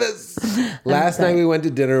going to say this. Last night we went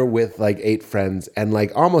to dinner with like 8 friends, and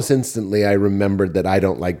like almost instantly I rememred that I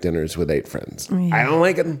don't like dinners with 8 friends. Yeah. I don't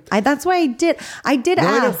like it. That's why I did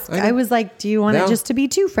ask. I know. I was like, do you want it just to be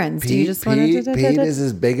 2 friends? Do you just want to... Pete is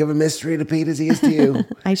as big of a mystery to Pete as he is to you.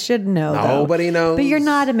 I should know. Nobody knows. But you're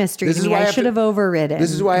not a mystery to me. I should have overridden.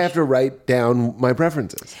 This is why I have to write down my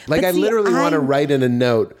preferences. Like, I literally want to write in a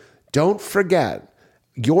note, don't forget,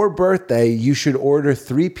 your birthday, you should order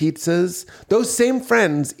 3 pizzas. Those same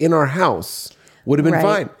friends in our house would have been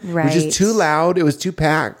fine. Right. It was just too loud. It was too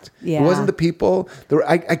packed. Yeah. It wasn't the people.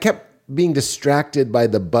 I kept being distracted by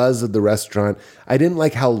the buzz of the restaurant. I didn't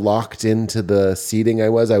like how locked into the seating I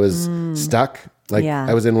was. I was stuck. Like,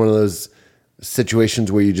 I was in one of those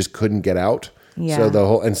situations where you just couldn't get out. Yeah.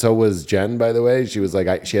 So so was Jen, by the way. She was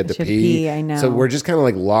like, she had to pee. I know. So we're just kind of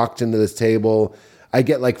like locked into this table. I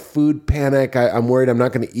get like food panic. I'm worried I'm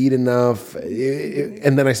not going to eat enough.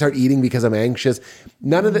 And then I start eating because I'm anxious.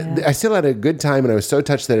 None of the, I still had a good time, and I was so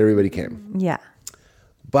touched that everybody came. Yeah.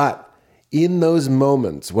 But in those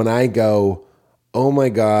moments when I go, oh my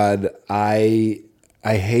God, I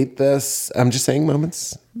hate this. I'm just saying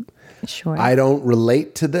moments. Sure. I don't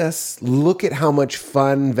relate to this. Look at how much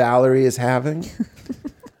fun Valerie is having.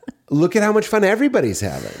 Look at how much fun everybody's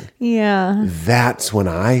having. Yeah. That's when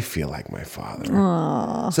I feel like my father.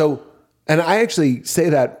 Aww. So, and I actually say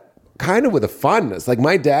that kind of with a fondness. Like,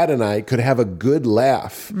 my dad and I could have a good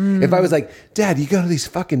laugh. If I was like, Dad, you go to these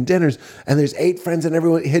fucking dinners and there's 8 friends and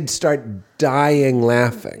everyone, he'd start dying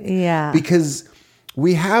laughing. Yeah. Because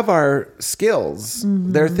we have our skills.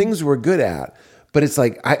 There are things we're good at. But it's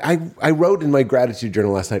like, I wrote in my gratitude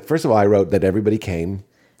journal last night. First of all, I wrote that everybody came.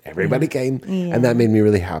 Everybody came. Yeah. And that made me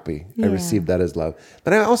really happy. Yeah. I received that as love.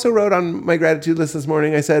 But I also wrote on my gratitude list this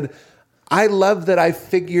morning, I said, I love that I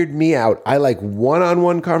figured me out. I like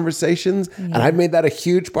one-on-one conversations, and I've made that a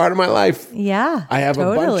huge part of my life. Yeah, I have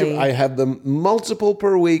I have them multiple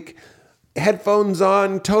per week, headphones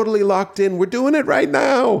on, totally locked in. We're doing it right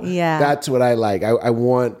now. Yeah. That's what I like. I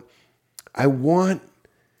want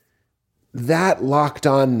that locked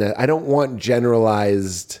on, I don't want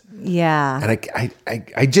generalized. Yeah. And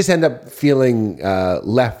I just end up feeling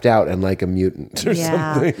left out and like a mutant or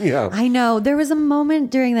something. Yeah. I know. There was a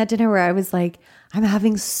moment during that dinner where I was like, I'm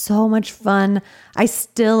having so much fun. I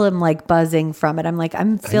still am like buzzing from it. I'm like,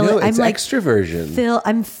 I'm feeling, it's I'm like extroversion.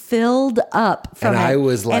 I'm filled up from it. And I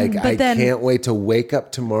was like, I can't wait to wake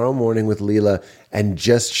up tomorrow morning with Leela and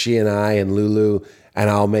just she and I and Lulu, and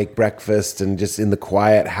I'll make breakfast and just in the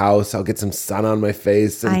quiet house, I'll get some sun on my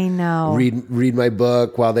face and I know. read my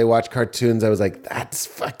book while they watch cartoons. I was like, that's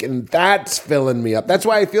filling me up. That's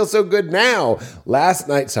why I feel so good now. Last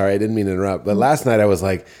night, sorry, I didn't mean to interrupt, but last night I was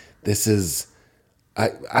like,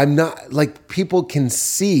 I'm not, like, people can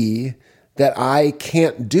see that I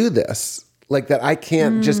can't do this. Like, that I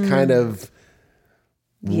can't just kind of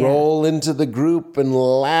roll into the group and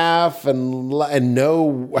laugh and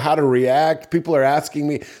know how to react. People are asking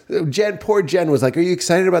me. Poor Jen was like, are you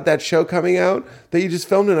excited about that show coming out that you just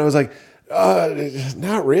filmed? And I was like,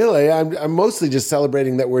 not really. I'm mostly just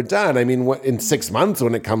celebrating that we're done. I mean, in 6 months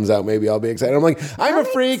when it comes out, maybe I'll be excited. I'm like, I'm a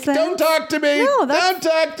freak. Sense. Don't talk to me. No, don't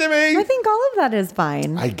talk to me. I think all of that is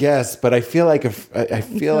fine. I guess, but I feel like I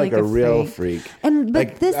feel like a real freak. And I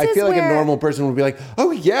feel like a normal person would be like,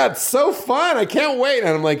 oh yeah, it's so fun. I can't wait. And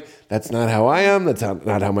I'm like, that's not how I am. That's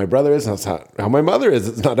not how my brother is. That's not how my mother is.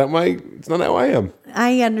 It's not how I am.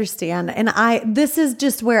 I understand. And this is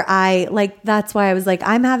just where that's why I was like,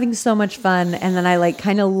 I'm having so much fun. And then I like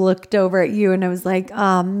kind of looked over at you and I was like,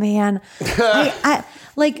 oh man, I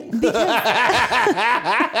because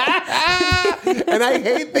and I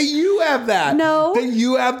hate that you have that. No. That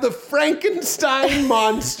you have the Frankenstein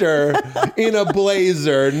monster in a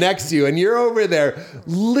blazer next to you and you're over there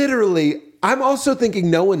literally. I'm also thinking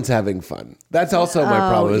no one's having fun. That's also my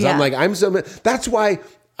problem. Is I'm like, that's why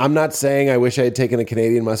I'm not saying I wish I had taken a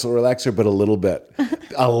Canadian muscle relaxer, but a little bit.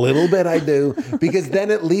 A little bit I do. Because then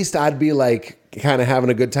at least I'd be like kind of having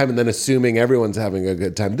a good time and then assuming everyone's having a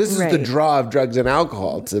good time. This is the draw of drugs and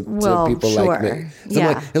alcohol to people like me. So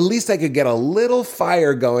I'm like, at least I could get a little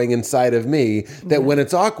fire going inside of me that when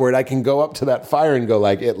it's awkward, I can go up to that fire and go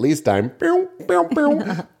like, at least I'm boom, boom,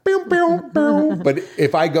 boom. Boom, boom, boom. But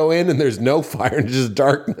if I go in and there's no fire and just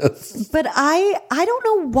darkness. But I don't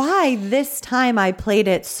know why this time I played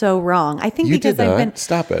it so wrong. I think because I've been...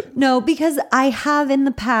 Stop it. No, because I have in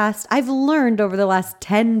the past, I've learned over the last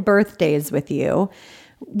 10 birthdays with you,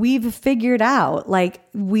 we've figured out like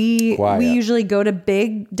we usually go to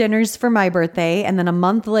big dinners for my birthday and then a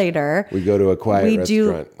month later we go to a quiet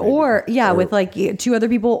restaurant. Or with like 2 other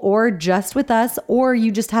people or just with us, or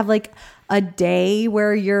you just have like a day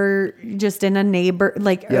where you're just in a neighbor,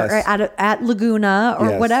 like or at Laguna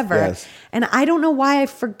or whatever. Yes. And I don't know why I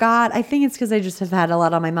forgot. I think it's because I just have had a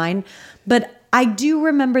lot on my mind. But I do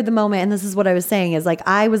remember the moment, and this is what I was saying, is like,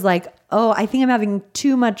 I was like, oh, I think I'm having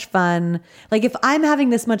too much fun. Like, if I'm having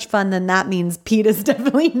this much fun, then that means Pete is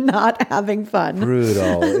definitely not having fun.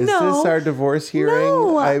 Brutal. Is this our divorce hearing?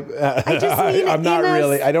 No. I just mean I'm not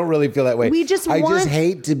really. I don't really feel that way. I just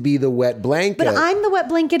hate to be the wet blanket. But I'm the wet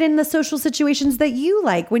blanket in the social situations that you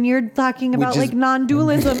like when you're talking about like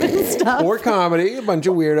non-dualism and stuff. Or comedy, a bunch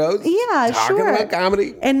of weirdos. Yeah, talking about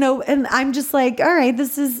comedy. And I'm just like, all right,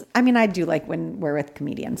 this is, I mean, I do like when we're with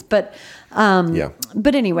comedians, but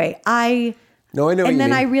but anyway, I know. And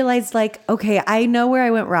then I realized like, okay, I know where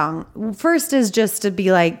I went wrong. First is just to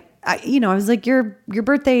be like, I was like, your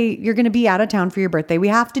birthday, you're going to be out of town for your birthday. We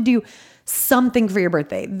have to do something for your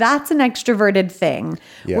birthday. That's an extroverted thing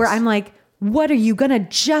where I'm like, what are you going to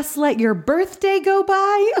just let your birthday go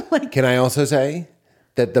by? Like, can I also say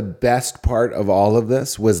that the best part of all of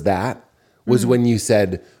this was when you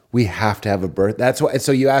said, we have to have a birth. That's why.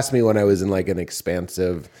 So you asked me when I was in like an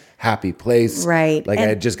expansive, happy place, right? Like I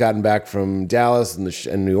had just gotten back from Dallas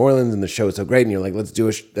and New Orleans, and the show was so great. And you're like, let's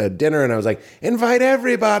do a dinner, and I was like, invite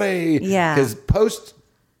everybody, because post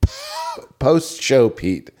show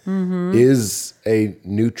Pete is a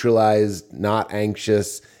neutralized, not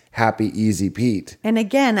anxious, happy, easy Pete. And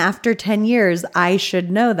again, after 10 years, I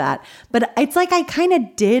should know that, but it's like I kind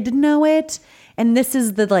of did know it, and this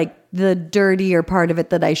is the dirtier part of it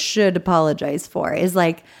that I should apologize for is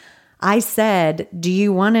like, I said, do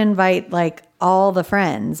you want to invite like all the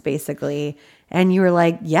friends basically? And you were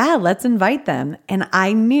like, yeah, let's invite them. And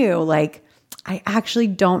I knew like, I actually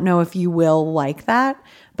don't know if you will like that,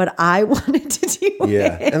 but I wanted to do it.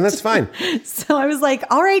 Yeah, and that's fine. So I was like,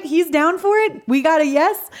 all right, he's down for it. We got a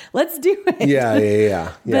yes. Let's do it.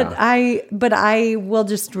 Yeah. But I will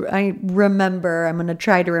just, I'm going to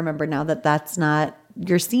try to remember now that that's not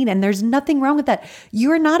your scene, and there's nothing wrong with that.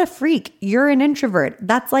 You're not a freak. You're an introvert.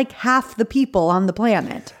 That's like half the people on the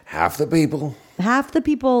planet. Half the people. half the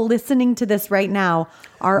people listening to this right now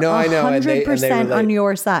are 100% on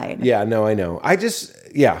your side. Yeah, no, I know. I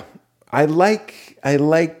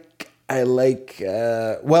like,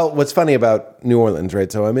 well, what's funny about New Orleans,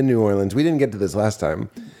 right? So I'm in New Orleans. We didn't get to this last time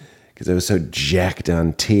because I was so jacked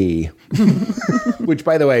on tea, which,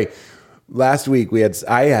 by the way, last week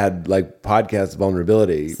I had like podcast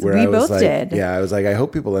vulnerability where I was like, I was like, I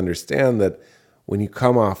hope people understand that when you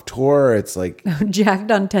come off tour, it's like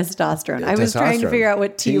jacked on testosterone. I was trying to figure out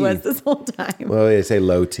what tea was this whole time. Well, they say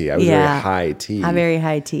low T. I was very high T. A very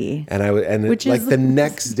high T. And the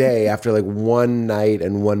next day, after like one night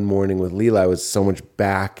and one morning with Leela, I was so much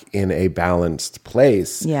back in a balanced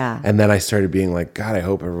place. Yeah. And then I started being like, God, I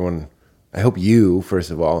hope you,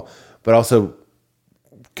 first of all, but also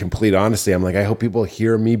complete honesty, I'm like, I hope people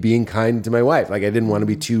hear me being kind to my wife. Like, I didn't want to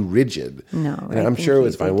be too rigid. No, and I'm sure it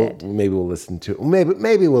was fine. Maybe we'll listen to it.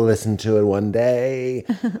 Maybe we'll listen to it one day.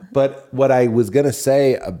 But what I was gonna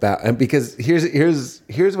say about, and because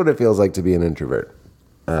here's what it feels like to be an introvert.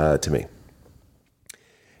 To me,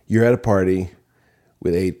 you're at a party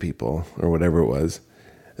with 8 people or whatever it was,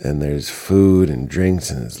 and there's food and drinks,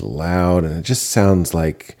 and it's loud, and it just sounds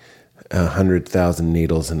like 100,000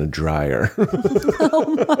 needles in a dryer.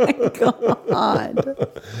 Oh my God.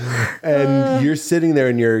 And you're sitting there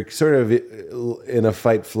and you're sort of in a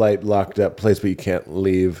fight, flight, locked up place, but you can't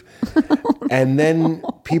leave. And then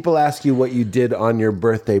people ask you what you did on your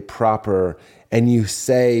birthday proper, and you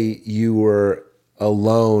say you were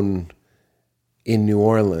alone in New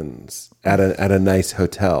Orleans at a nice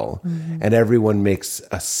hotel, and everyone makes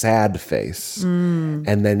a sad face.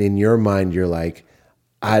 And then in your mind, you're like,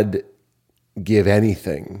 I'd give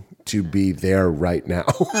anything to be there right now.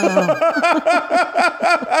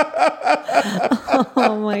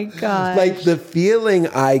 Oh my God. Like the feeling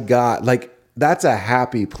I got, like that's a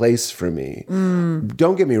happy place for me.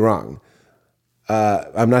 Don't get me wrong.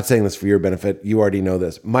 I'm not saying this for your benefit. You already know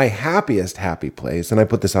this. My happiest happy place, and I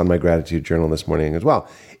put this on my gratitude journal this morning as well,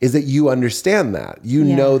 is that you understand that. You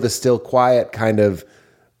know the still quiet kind of,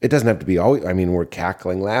 it doesn't have to be always, I mean, we're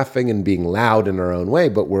cackling, laughing, and being loud in our own way,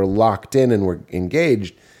 but we're locked in and we're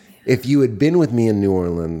engaged. If you had been with me in New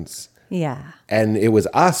Orleans, and it was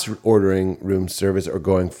us ordering room service or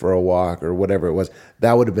going for a walk or whatever it was,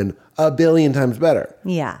 that would have been a billion times better.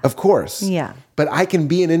 Yeah. Of course. Yeah. But I can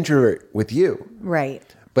be an introvert with you. Right.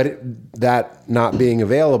 But that not being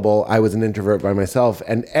available, I was an introvert by myself.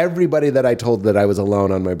 And everybody that I told that I was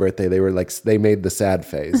alone on my birthday, they were like, they made the sad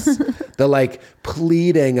face. The like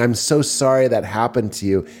pleading, I'm so sorry that happened to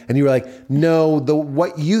you. And you were like, no,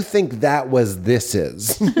 what you think that was, this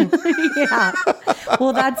is. Yeah.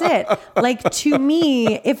 Well, that's it. Like to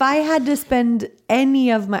me, if I had to spend any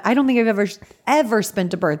of I don't think I've ever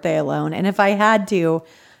spent a birthday alone. And if I had to,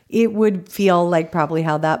 it would feel like probably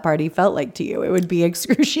how that party felt like to you. It would be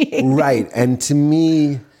excruciating. Right. And to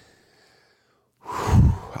me,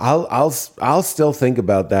 I'll still think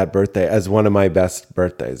about that birthday as one of my best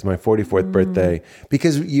birthdays, my 44th birthday,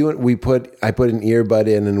 because I put an earbud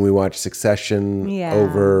in and we watched Succession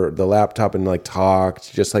over the laptop and like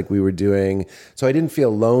talked just like we were doing. So I didn't feel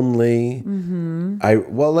lonely.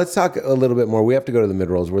 Well, let's talk a little bit more. We have to go to the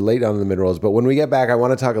mid-rolls. We're late on the mid-rolls, but when we get back, I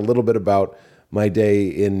want to talk a little bit about my day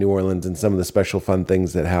in New Orleans and some of the special fun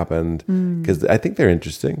things that happened, because I think they're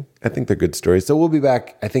interesting. I think they're good stories. So we'll be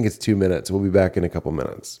back. I think it's 2 minutes. We'll be back in a couple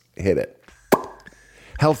minutes. Hit it.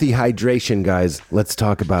 Healthy hydration, guys. Let's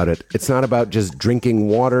talk about it. It's not about just drinking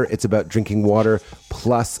water. It's about drinking water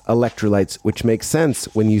plus electrolytes, which makes sense.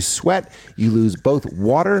 When you sweat, you lose both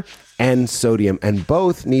water and sodium, and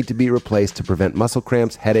both need to be replaced to prevent muscle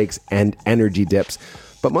cramps, headaches, and energy dips.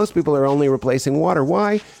 But most people are only replacing water.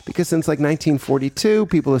 Why? Because since like 1942,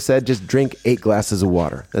 people have said just drink 8 glasses of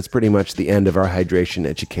water. That's pretty much the end of our hydration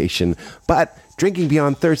education. But drinking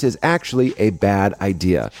beyond thirst is actually a bad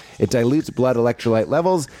idea. It dilutes blood electrolyte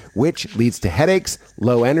levels, which leads to headaches,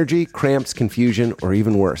 low energy, cramps, confusion, or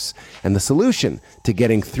even worse. And the solution to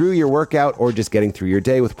getting through your workout or just getting through your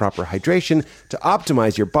day with proper hydration to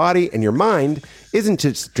optimize your body and your mind isn't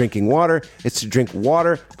just drinking water. It's to drink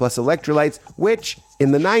water plus electrolytes, which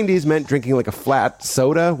in the 90s meant drinking like a flat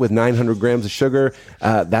soda with 900 grams of sugar.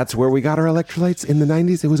 That's where we got our electrolytes in the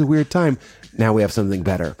 90s. It was a weird time. Now we have something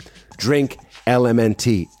better. Drink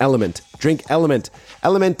LMNT. Drink Element.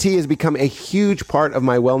 LMNT has become a huge part of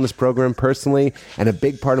my wellness program personally and a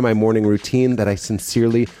big part of my morning routine that I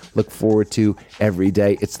sincerely look forward to every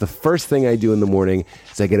day. It's the first thing I do in the morning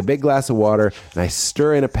is I get a big glass of water and I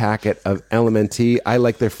stir in a packet of LMNT. I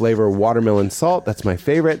like their flavor watermelon salt. That's my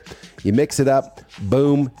favorite. You mix it up,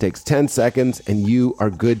 boom, takes 10 seconds, and you are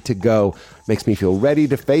good to go. makes me feel ready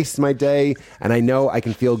to face my day, and I know I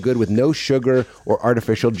can feel good with no sugar or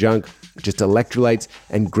artificial junk, just electrolytes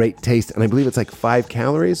and great taste. And I believe it's like 5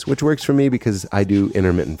 calories, which works for me because I do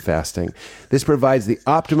intermittent fasting. This provides the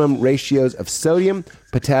optimum ratios of sodium,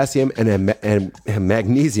 potassium, and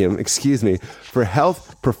magnesium, for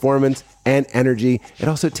health, performance, and energy. It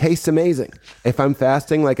also tastes amazing. If I'm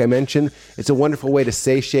fasting, like I mentioned, it's a wonderful way to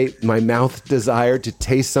satiate my mouth desire to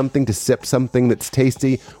taste something, to sip something that's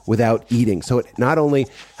tasty without eating. So it not only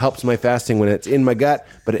helps my fasting when it's in my gut,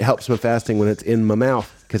 but it helps my fasting when it's in my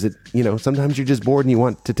mouth. Because sometimes you're just bored and you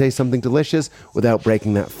want to taste something delicious without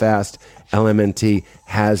breaking that fast. LMNT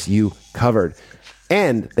has you covered.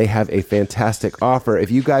 And they have a fantastic offer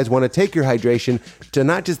if you guys want to take your hydration to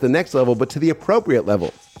not just the next level, but to the appropriate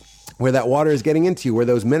level, where that water is getting into you, where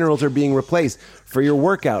those minerals are being replaced for your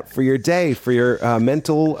workout, for your day, for your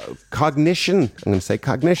mental cognition. I'm going to say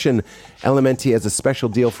cognition. LMNT has a special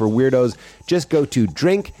deal for weirdos. Just go to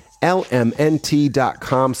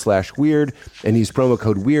drinklmnt.com/weird and use promo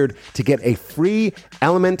code weird to get a free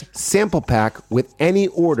Element sample pack with any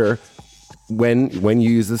order when you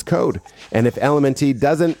use this code. And if Element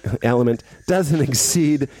doesn't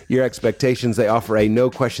exceed your expectations, they offer a no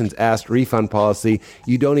questions asked refund policy.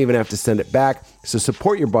 You don't even have to send it back. So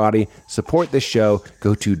support your body, support this show.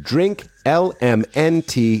 Go to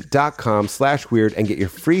drinklmnt.com/weird and get your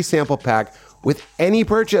free sample pack with any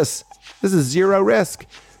purchase. This is zero risk.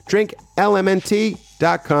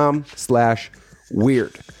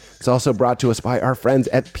 drinklmnt.com/weird. It's also brought to us by our friends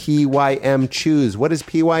at PYM Choose. What is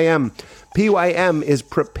PYM? PYM is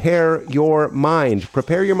Prepare Your Mind.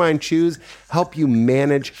 Prepare Your Mind Choose help you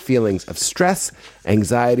manage feelings of stress,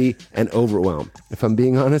 anxiety, and overwhelm. If I'm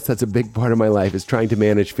being honest, that's a big part of my life, is trying to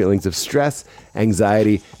manage feelings of stress,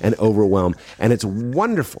 anxiety, and overwhelm. And it's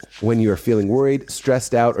wonderful when you're feeling worried,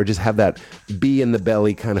 stressed out, or just have that bee in the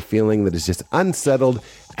belly kind of feeling that is just unsettled,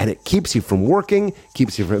 and it keeps you from working,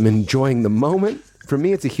 keeps you from enjoying the moment. For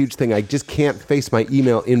me, it's a huge thing. I just can't face my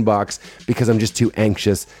email inbox because I'm just too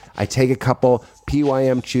anxious. I take a couple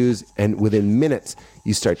PYM Choose, and within minutes,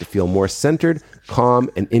 you start to feel more centered, calm,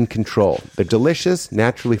 and in control. They're delicious,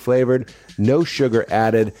 naturally flavored, no sugar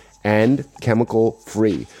added, and chemical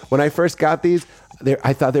free. When I first got these,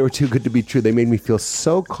 I thought they were too good to be true. They made me feel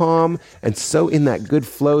so calm and so in that good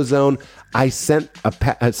flow zone. I sent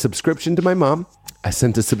a subscription to my mom. I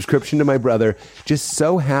sent a subscription to my brother, just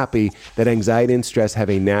so happy that anxiety and stress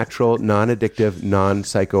have a natural, non-addictive,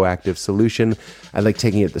 non-psychoactive solution. I like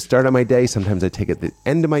taking it at the start of my day. Sometimes I take it at the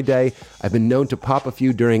end of my day. I've been known to pop a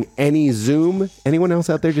few during any Zoom. Anyone else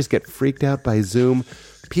out there just get freaked out by Zoom?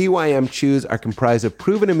 PYM Chews are comprised of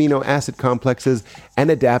proven amino acid complexes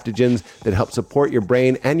and adaptogens that help support your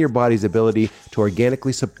brain and your body's ability to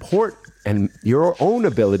organically support and your own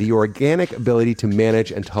ability, your organic ability to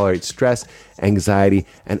manage and tolerate stress, anxiety,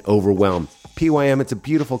 and overwhelm. PYM, it's a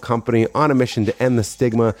beautiful company on a mission to end the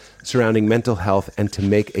stigma surrounding mental health and to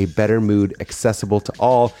make a better mood accessible to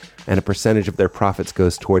all. And a percentage of their profits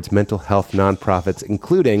goes towards mental health nonprofits,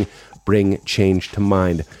 including Bring Change to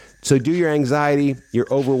Mind. So do your anxiety, your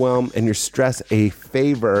overwhelm, and your stress a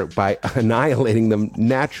favor by annihilating them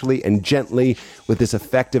naturally and gently with this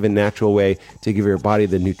effective and natural way to give your body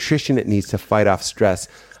the nutrition it needs to fight off stress.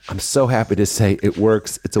 I'm so happy to say it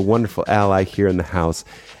works. It's a wonderful ally here in the house,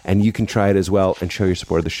 and you can try it as well and show your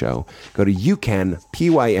support of the show. Go to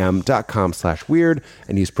youcanpym.com/weird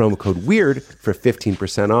and use promo code WEIRD for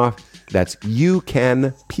 15% off. That's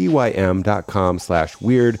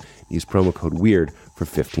youcanpym.com/weird. Use promo code WEIRD for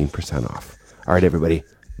 15% off. All right, everybody,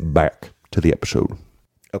 back to the episode.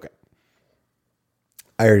 Okay.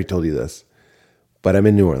 I already told you this, but I'm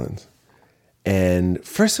in New Orleans. And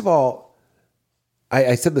first of all,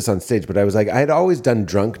 I said this on stage, but I was like, I had always done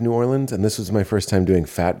drunk New Orleans, and this was my first time doing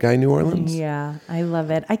fat guy New Orleans. Yeah, I love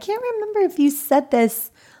it. I can't remember if you said this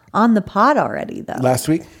on the pod already, though. Last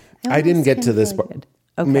week? I didn't get to this part.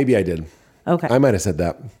 Okay. Maybe I did. Okay. I might have said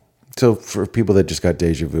that. So for people that just got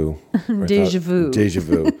deja vu. Deja vu. Deja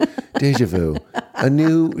vu. Deja vu. A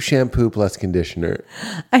new shampoo plus conditioner.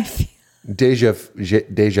 I feel... Deja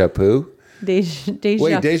poo? Deja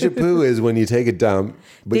Wait, deja poo is when you take a dump,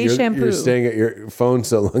 but you're staying at your phone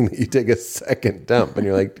so long that you take a second dump, and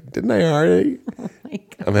you're like, didn't I already? Oh my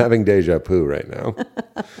God. I'm having deja poo right now.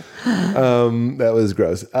 That was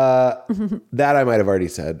gross. That I might have already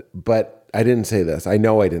said, but I didn't say this. I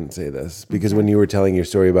know I didn't say this because when you were telling your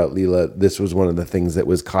story about Leela, this was one of the things that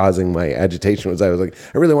was causing my agitation. Was I was like,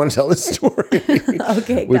 I really want to tell this story.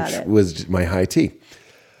 Okay, got it. Which was my high tea.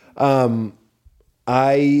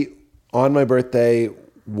 I, on my birthday,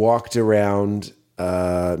 walked around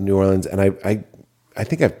New Orleans, and I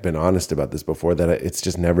think I've been honest about this before, that it's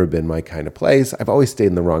just never been my kind of place. I've always stayed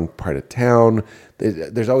in the wrong part of town.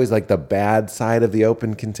 There's always like the bad side of the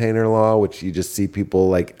open container law, which you just see people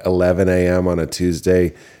like 11 a.m. on a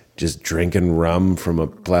Tuesday just drinking rum from a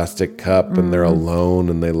plastic cup, and they're alone,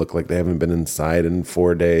 and they look like they haven't been inside in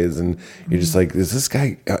 4 days, and you're just like, is this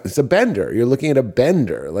guy, it's a bender. You're looking at a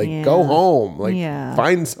bender. Like, go home. Like,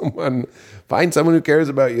 find someone who cares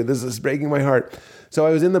about you. This is breaking my heart. So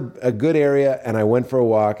I was in a good area, and I went for a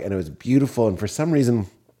walk, and it was beautiful, and for some reason,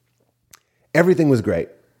 everything was great.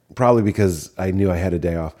 Probably because I knew I had a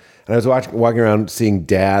day off. And I was walking around seeing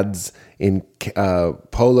dads in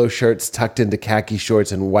polo shirts tucked into khaki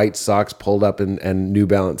shorts and white socks pulled up and New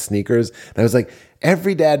Balance sneakers. And I was like,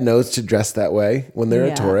 every dad knows to dress that way when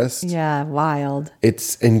they're a tourist. Yeah, wild.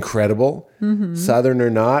 It's incredible. Mm-hmm. Southern or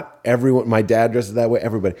not, everyone. My dad dresses that way,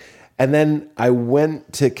 everybody. And then I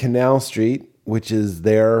went to Canal Street, which is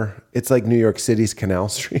there. It's like New York City's Canal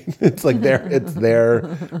Street. It's like it's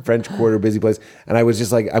their French Quarter busy place. And I was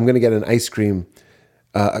just like, I'm going to get an ice cream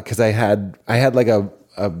because I had like a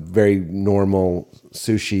very normal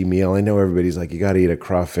sushi meal. I know everybody's like, you got to eat a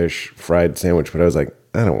crawfish fried sandwich, but I was like,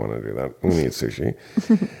 I don't want to do that. I'm going to eat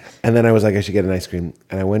sushi. And then I was like, I should get an ice cream.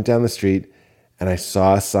 And I went down the street and I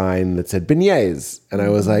saw a sign that said beignets. And I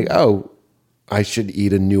was like, oh, I should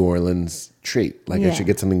eat a New Orleans treat. Like I should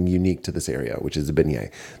get something unique to this area, which is a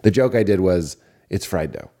beignet. The joke I did was, it's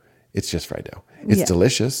fried dough. It's just fried dough. It's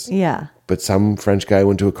delicious. Yeah. But some French guy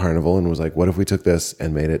went to a carnival and was like, what if we took this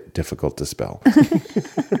and made it difficult to spell?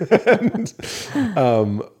 And,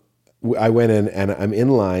 I went in and I'm in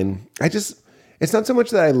line. It's not so much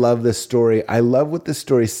that I love this story. I love what this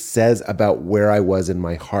story says about where I was in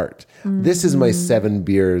my heart. Mm-hmm. This is my 7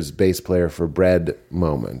 beers bass player for bread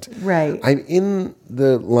moment. Right. I'm in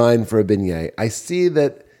the line for a beignet. I see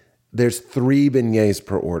that there's 3 beignets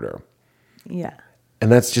per order. Yeah.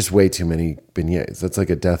 And that's just way too many beignets. That's like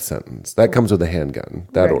a death sentence. That comes with a handgun,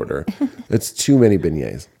 that order. It's too many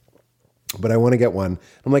beignets. But I want to get one.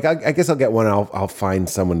 I'm like, I guess I'll get one. I'll find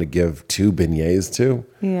someone to give 2 beignets to.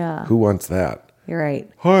 Yeah. Who wants that? You're right.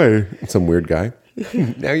 Hi. Some weird guy.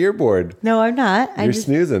 Now you're bored. No, I'm not. You're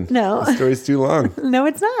snoozing. No. The story's too long. No,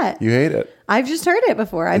 it's not. You hate it. I've just heard it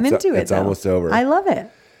before. I'm into it. It's almost over. I love it.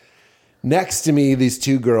 Next to me, these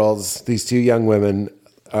 2 girls, these 2 young women,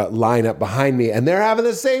 line up behind me, and they're having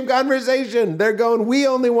the same conversation. They're going, we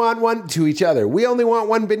only want one, to each other. We only want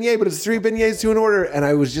 1 beignet, but it's 3 beignets to an order. And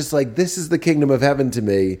I was just like, this is the kingdom of heaven to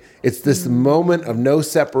me. It's this moment of no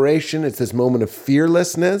separation. It's this moment of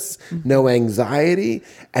fearlessness, no anxiety.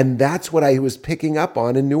 And that's what I was picking up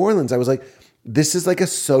on in New Orleans. I was like, this is like a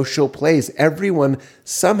social place. Everyone,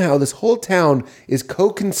 somehow, this whole town is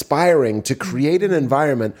co-conspiring to create an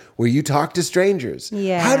environment where you talk to strangers.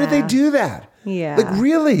 Yeah. How did they do that? Yeah. Like,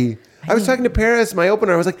 really? I was talking to Paris, my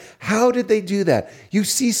opener. I was like, how did they do that? You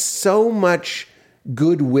see so much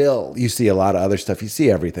goodwill. You see a lot of other stuff. You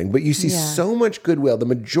see everything, but you see so much goodwill. The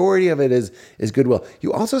majority of it is goodwill.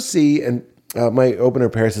 You also see, and my opener,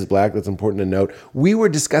 Paris is Black, that's important to note. We were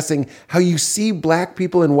discussing how you see Black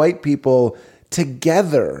people and white people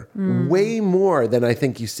together way more than I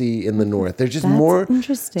think you see in the North. There's just more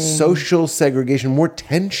social segregation, more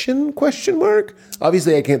tension, ?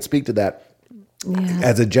 Obviously, I can't speak to that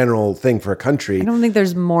as a general thing for a country. I don't think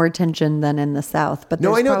there's more tension than in the South, but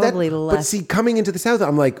there's probably less. But see, coming into the South,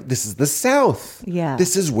 I'm like, this is the South. Yeah.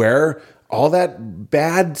 This is where all that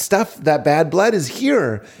bad stuff, that bad blood is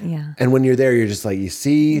here. Yeah. And when you're there, you're just like, you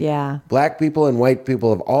see Black people and white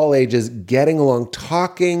people of all ages getting along,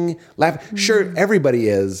 talking, laughing. Sure, everybody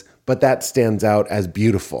is, but that stands out as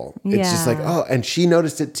beautiful. It's just like, oh, and she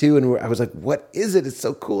noticed it too. And I was like, what is it? It's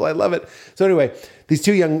so cool. I love it. So anyway, these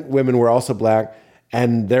 2 young women were also Black.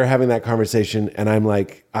 And they're having that conversation, and I'm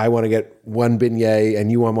like, I want to get 1 beignet, and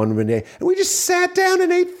you want 1 beignet. And we just sat down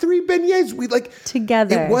and ate 3 beignets. We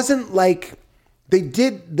together. It wasn't like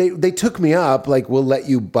they took me up, like, we'll let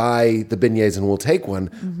you buy the beignets and we'll take one.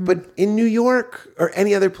 Mm-hmm. But in New York or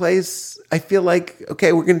any other place, I feel like,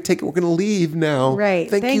 okay, we're going to leave now. Right.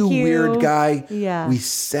 Thank you, weird guy. Yeah. We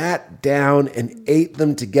sat down and ate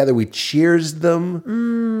them together. We cheersed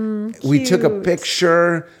them. We took a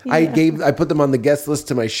picture. Yeah. I put them on the guest list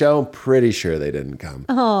to my show. I'm pretty sure they didn't come.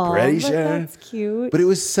 Oh, pretty sure. That's cute. But it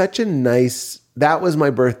was such a nice, that was my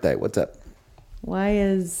birthday. What's up? Why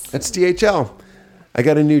is... That's DHL. I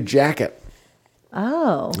got a new jacket.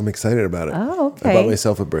 Oh. I'm excited about it. Oh, okay. I bought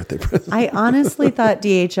myself a birthday present. I honestly thought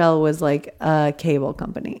DHL was like a cable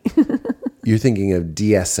company. You're thinking of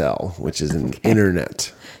DSL, which is an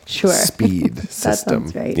internet speed system.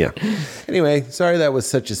 That sounds right. Yeah. Anyway, sorry that was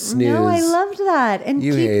such a snooze. No, I loved that. And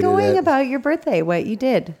you keep going it. about your birthday, what you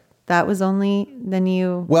did. That was only then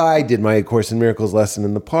you. Well, I did my Course in Miracles lesson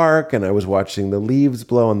in the park, and I was watching the leaves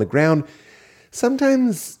blow on the ground.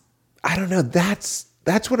 Sometimes, I don't know, that's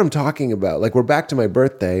what I'm talking about. Like, we're back to my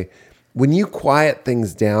birthday. When you quiet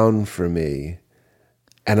things down for me,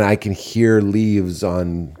 and I can hear leaves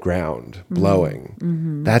on ground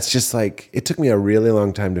blowing, that's just like, it took me a really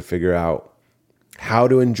long time to figure out how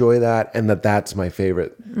to enjoy that, and that's my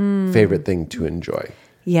favorite thing to enjoy.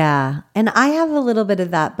 Yeah. And I have a little bit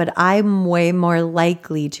of that, but I'm way more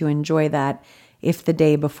likely to enjoy that if the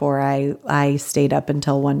day before I stayed up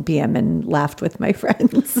until 1 p.m. and laughed with my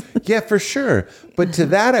friends. Yeah, for sure. But to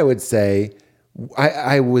that, I would say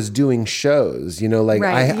I was doing shows, like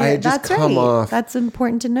I had just come off. That's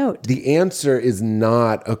important to note. The answer is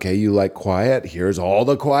not, okay, you like quiet. Here's all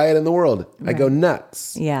the quiet in the world. I go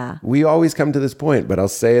nuts. Yeah. We always come to this point, but I'll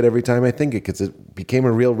say it every time I think it because it became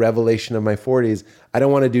a real revelation of my 40s. I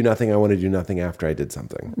don't want to do nothing. I want to do nothing after I did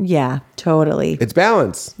something. Yeah, totally. It's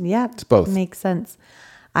balance. Yeah. It's both. Makes sense.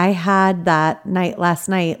 I had that last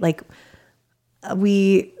night, like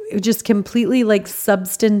we just completely like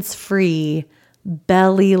substance free,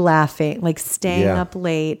 belly laughing, like staying up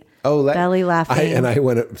late. Belly laughing. I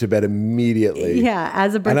went to bed immediately. Yeah,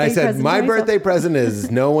 as a birthday present. And I said, my birthday present is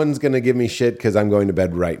no one's going to give me shit because I'm going to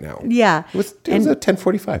bed right now. Yeah. It was at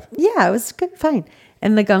 10:45. Yeah, it was good, fine.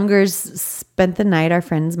 And the Gungers spent the night, our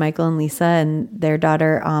friends Michael and Lisa and their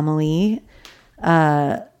daughter Amelie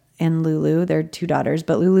and Lulu, their 2 daughters,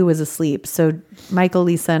 but Lulu was asleep. So Michael,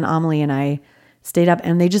 Lisa, and Amelie and I stayed up,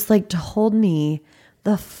 and they just like told me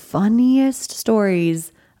the funniest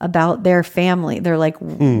stories about their family. They're like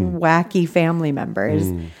wacky family members.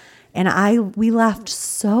 And we laughed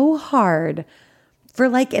so hard for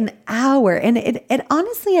like an hour. And it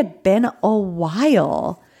honestly had been a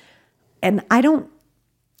while. And I don't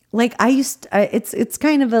like, it's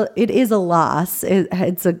kind of it is a loss.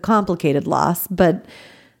 It's a complicated loss, but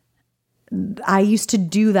I used to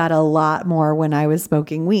do that a lot more when I was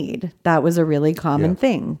smoking weed. That was a really common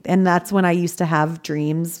thing. And that's when I used to have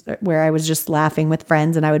dreams where I was just laughing with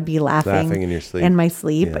friends and I would be laughing in your sleep. In my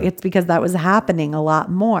sleep. Yeah. It's because that was happening a lot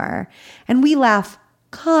more. And we laugh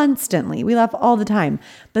constantly. We laugh all the time.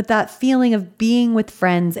 But that feeling of being with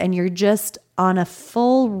friends and you're just on a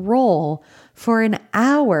full roll for an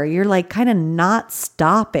hour, you're like kind of not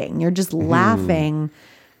stopping. You're just laughing.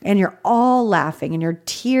 And you're all laughing and your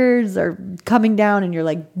tears are coming down and your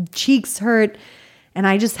like cheeks hurt. And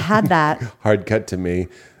I just had that. Hard cut to me.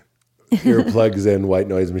 Earplugs in, white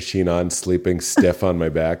noise machine on, sleeping stiff on my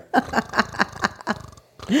back.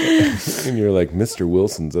 And you're like, Mr.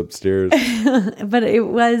 Wilson's upstairs. But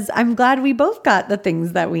I'm glad we both got the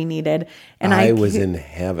things that we needed. And I was in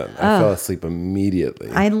heaven. I fell asleep immediately.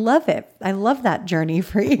 I love it. I love that journey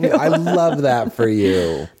for you. I love that for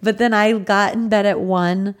you. But then I got in bed at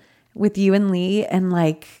 1 with you and Lee and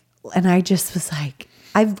I just was like,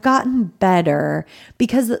 I've gotten better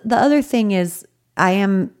because the other thing is I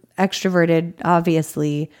am extroverted,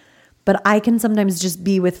 obviously, but I can sometimes just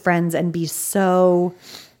be with friends and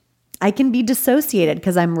I can be dissociated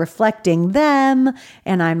because I'm reflecting them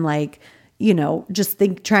and I'm like, just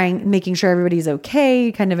making sure everybody's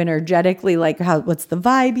okay, kind of energetically, like what's the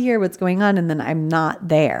vibe here? What's going on? And then I'm not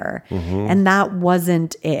there. And that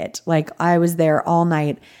wasn't it. Like I was there all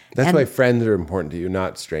night. That's why friends are important to you,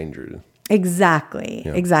 not strangers. Exactly.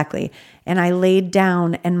 Yeah. Exactly. And I laid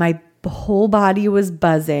down and my whole body was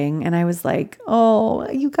buzzing and I was like, oh,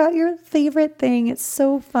 you got your favorite thing. It's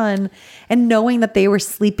so fun. And knowing that they were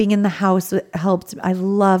sleeping in the house helped. I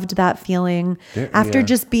loved that feeling. After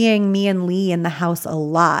just being me and Lee in the house a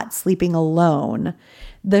lot, sleeping alone.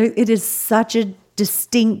 It is such a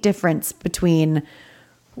distinct difference between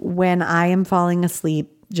when I am falling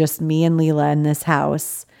asleep, just me and Leela in this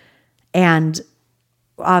house, and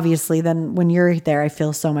obviously then when you're there, I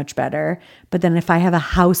feel so much better. But then if I have a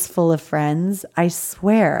house full of friends, I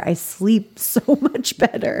swear I sleep so much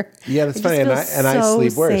better. Yeah, that's funny. And I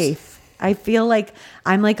sleep worse. Safe. I feel like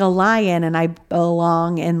I'm like a lion and I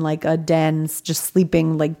belong in like a den, just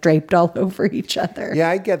sleeping like draped all over each other.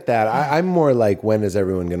 Yeah, I get that. I'm more like, when is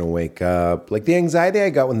everyone going to wake up? Like the anxiety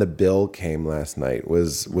I got when the bill came last night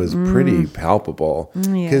was pretty palpable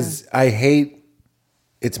because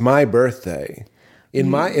it's my birthday. In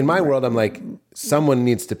my world, I'm like, someone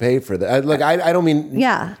needs to pay for that. I don't mean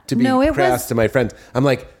to be crass to my friends. I'm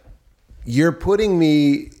like, you're putting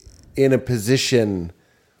me in a position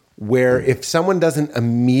where if someone doesn't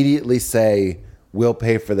immediately say, we'll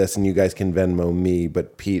pay for this and you guys can Venmo me,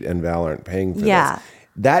 but Pete and Val aren't paying for this.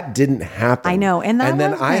 That didn't happen. I know. And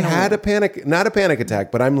then I had not a panic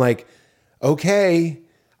attack, but I'm like, okay,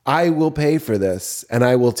 I will pay for this, and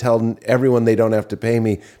I will tell everyone they don't have to pay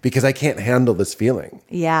me because I can't handle this feeling.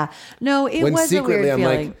 Yeah. No, it was secretly, a weird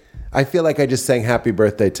feeling. Like, I feel like I just sang happy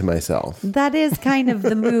birthday to myself. That is kind of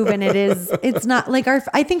the move. And it's not like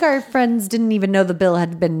I think our friends didn't even know the bill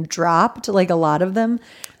had been dropped, like a lot of them.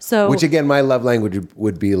 So, which again, my love language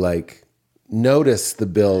would be like, notice the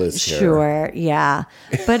bill is here. Sure. Yeah.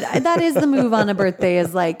 But that is the move on a birthday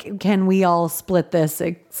is like, can we all split this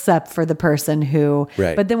except for the person who,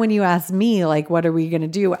 right. But then when you ask me, like, what are we going to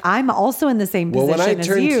do? I'm also in the same position as you. Well, when I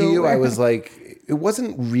turned to you, I was like, it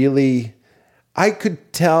wasn't really, I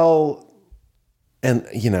could tell, and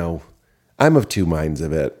I'm of two minds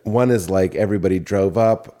of it. One is like everybody drove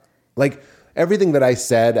up, like everything that I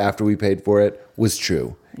said after we paid for it was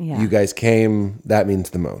true. Yeah. You guys came, that means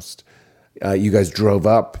the most. You guys drove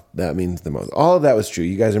up, that means the most. All of that was true.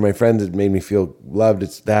 You guys are my friends. It made me feel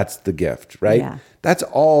loved. That's the gift, right? Yeah. That's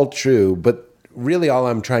all true. But really all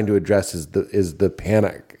I'm trying to address is the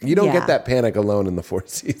panic. You don't get that panic alone in the Four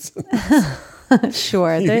Seasons.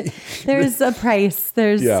 Sure. There's a price.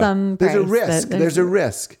 There's some price. There's a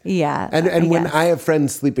risk. Yeah. And when I have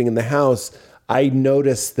friends sleeping in the house, I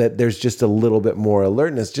notice that there's just a little bit more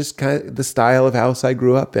alertness, just kind of the style of house I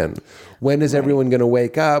grew up in. When is everyone going to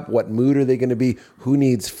wake up? What mood are they going to be? Who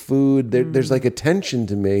needs food? There's like a tension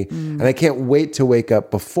to me, and I can't wait to wake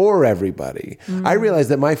up before everybody. I realize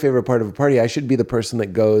that my favorite part of a party, I should be the person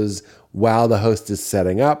that goes while the host is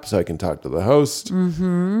setting up so I can talk to the host,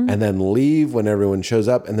 and then leave when everyone shows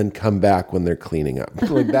up, and then come back when they're cleaning up.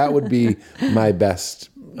 Like that would be my best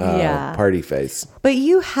party face. But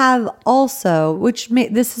you have also,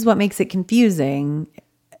 this is what makes it confusing.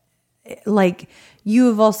 Like you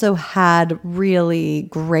have also had really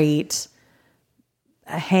great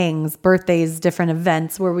hangs, birthdays, different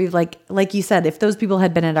events where we've like you said, if those people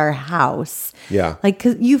had been at our house, like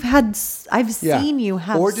cause I've seen you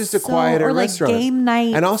have, or just a quieter or like restaurant. Game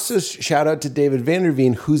night. And also shout out to David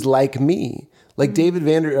Vanderveen, who's like me. Like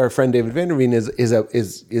our friend David Vanderveen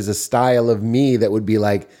is a style of me that would be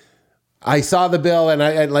like, I saw the bill and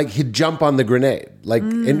I like he'd jump on the grenade. Like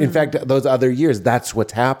in fact, those other years, that's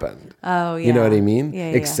what's happened. Oh yeah, you know what I mean? Yeah,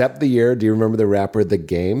 Except the year. Do you remember the rapper The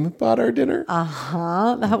Game bought our dinner?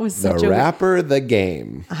 That was such the rapper The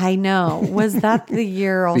Game. I know. Was that the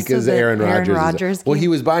year also because Aaron Rodgers? Well, he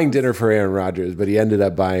was buying dinner for Aaron Rodgers, but he ended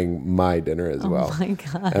up buying my dinner as well. Oh my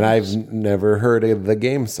god! And I've never heard of the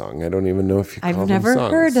Game song. I don't even know if you call them songs. I've never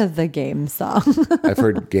heard of the Game song. I've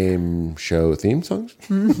heard game show theme songs.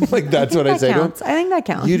 Like that's what I say. Counts. I think that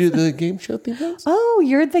counts. You do the game show theme songs? Oh,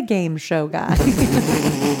 you're the game show guy.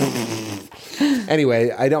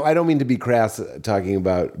 Anyway, I don't mean to be crass talking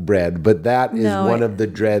about bread, but that is one of the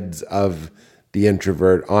dreads of the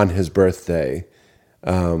introvert on his birthday.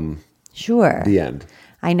 Sure. The end.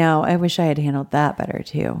 I know. I wish I had handled that better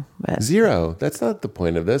too. But zero. That's not the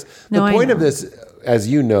point of this. The point of this, as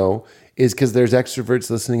you know, is because there's extroverts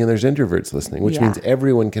listening and there's introverts listening, which means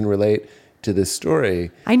everyone can relate to this story.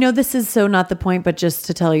 I know this is so not the point, but just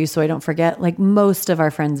to tell you so I don't forget, like most of our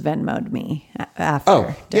friends Venmo'd me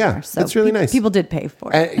after dinner. So that's really nice. People did pay for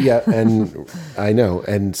it. And I know,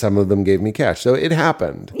 and some of them gave me cash. So it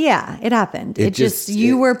happened. Yeah, it happened. It just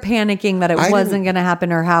you were panicking that it wasn't going to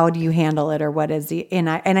happen, or how do you handle it, or what is the, and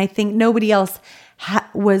I think nobody else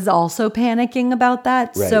was also panicking about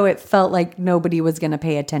that. Right. So it felt like nobody was going to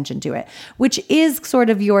pay attention to it, which is sort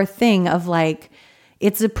of your thing of like,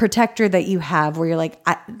 it's a protector that you have where you're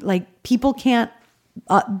like people can't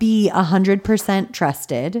be 100%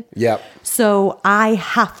 trusted. Yep. So I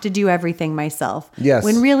have to do everything myself. Yes.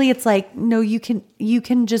 When really it's like, no, you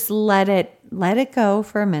can just let it go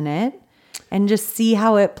for a minute and just see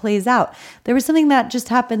how it plays out. There was something that just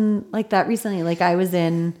happened like that recently. Like I was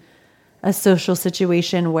in a social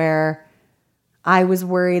situation where I was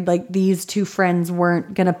worried like these two friends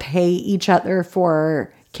weren't going to pay each other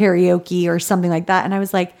for karaoke or something like that. And I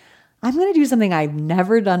was like, I'm going to do something I've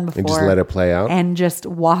never done before. And just let it play out? And just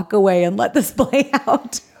walk away and let this play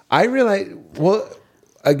out. I realize, well,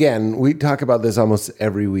 again, we talk about this almost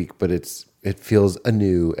every week, but it feels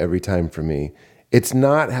anew every time for me. It's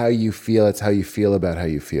not how you feel, it's how you feel about how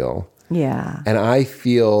you feel. Yeah. And I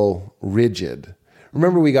feel rigid.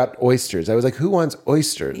 Remember we got oysters. I was like, who wants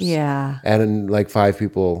oysters? Yeah. And like 5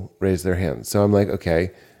 people raised their hands. So I'm like,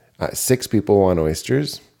 okay, 6 people want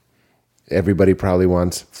oysters. Everybody probably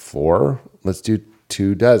wants 4. Let's do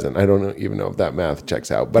 2 dozen. I don't even know if that math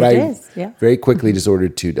checks out. But I very quickly just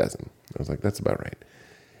ordered 2 dozen. I was like, that's about right.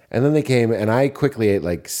 And then they came and I quickly ate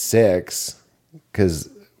like 6 because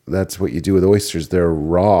that's what you do with oysters. They're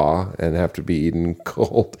raw and have to be eaten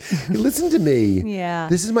cold. Listen to me. Yeah.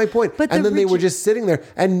 This is my point. But and then they were just sitting there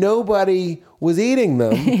and nobody was eating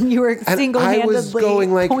them. And you were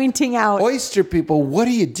single-handedly pointing out. Oyster people, what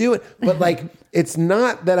are you doing? But like, it's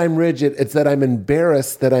not that I'm rigid. It's that I'm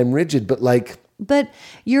embarrassed that I'm rigid. But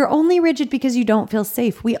you're only rigid because you don't feel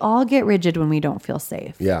safe. We all get rigid when we don't feel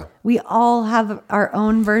safe. Yeah. We all have our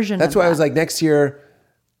own version That's of why that. I was like, next year,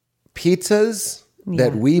 pizzas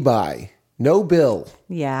that we buy, no bill.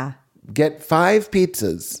 Yeah. Get 5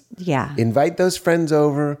 pizzas. Yeah. Invite those friends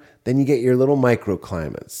over. Then you get your little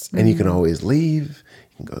microclimates. And you can always leave.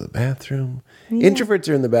 You can go to the bathroom. Yeah. Introverts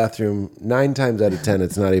are in the bathroom 9 times out of 10.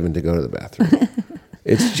 It's not even to go to the bathroom.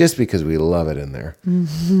 It's just because we love it in there.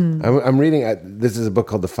 Mm-hmm. I'm reading, this is a book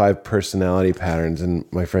called The 5 Personality Patterns. And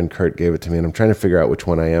my friend Kurt gave it to me. And I'm trying to figure out which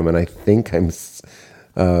one I am. And I think I'm,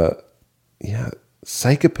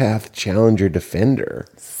 psychopath, challenger, defender.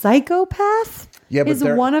 Psychopath? Yeah, but is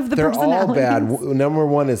one of the they're personalities. all bad. Number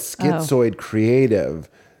 1 is schizoid, creative.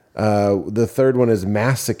 The third one is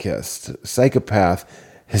masochist, psychopath,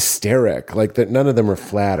 hysteric. Like none of them are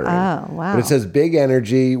flattering. Oh, wow. But it says big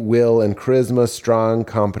energy, will, and charisma, strong,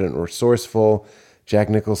 competent, resourceful. Jack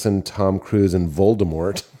Nicholson, Tom Cruise, and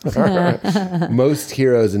Voldemort. Most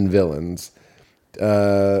heroes and villains.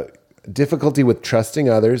 Difficulty with trusting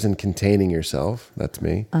others and containing yourself. That's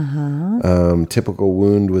me. Typical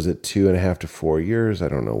wound was at 2.5 to 4 years. I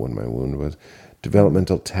don't know when my wound was.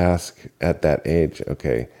 Developmental task at that age.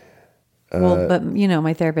 Okay. Well, but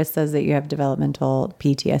my therapist says that you have developmental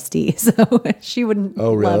PTSD, so she wouldn't.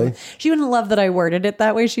 Oh, really? She wouldn't love that I worded it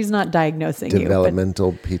that way. She's not diagnosing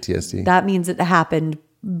developmental PTSD. That means it happened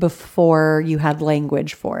before you had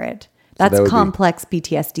language for it. That's complex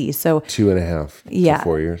PTSD. So 2.5 to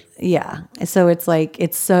 4 years. Yeah. So it's like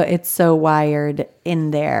it's so wired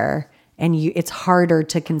in there, and it's harder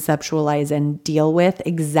to conceptualize and deal with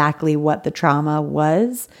exactly what the trauma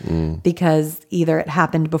was because either it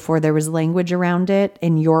happened before there was language around it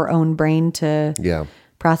in your own brain to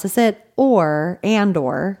process it, or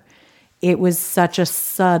it was such a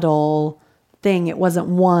subtle thing. It wasn't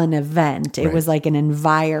one event. It was like an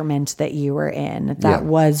environment that you were in that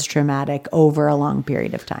was traumatic over a long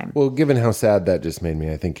period of time. Well, given how sad that just made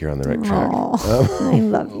me, I think you're on the right track. I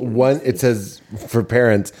love you. It says for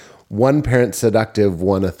parents, 1 parent seductive,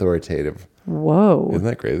 1 authoritative. Whoa. Isn't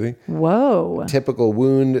that crazy? Whoa. Typical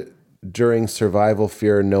wound during survival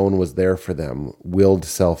fear. No one was there for them. Willed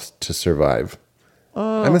self to survive.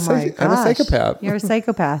 Oh, I'm a psychopath. You're a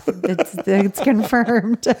psychopath. It's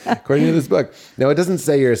confirmed. According to this book. Now, it doesn't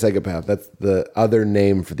say you're a psychopath. That's the other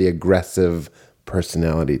name for the aggressive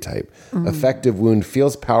personality type. Affective wound,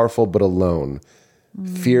 feels powerful but alone.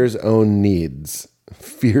 Fears own needs.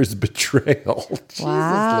 Fears betrayal.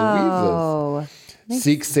 Wow. Jesus Louises.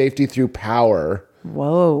 Seeks safety through power.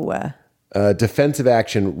 Whoa. Defensive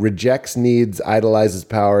action. Rejects needs, idolizes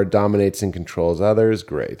power, dominates and controls others.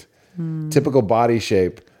 Great. Typical body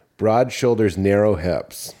shape, broad shoulders, narrow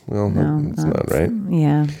hips. Well, that's not right.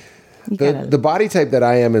 Yeah. The body type that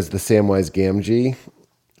I am is the Samwise Gamgee,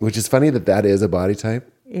 which is funny that is a body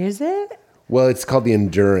type. Is it? Well, it's called the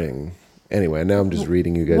enduring. Anyway, now I'm just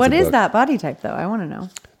reading you guys What a is book. that body type, though? I want to know.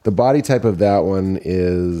 The body type of that one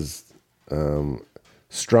is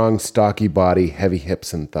strong, stocky body, heavy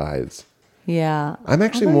hips and thighs. Yeah. I'm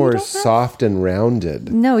actually more soft and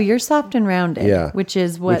rounded. No, you're soft and rounded. Yeah. Which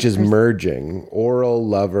is merging. Oral,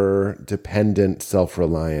 lover, dependent,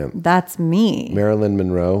 self-reliant. That's me. Marilyn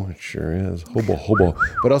Monroe. It sure is. Hobo.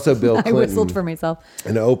 But also Bill Clinton. I whistled for myself.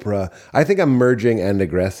 And Oprah. I think I'm merging and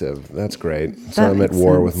aggressive. That's great. So I'm at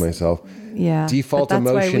war with myself. Yeah. Default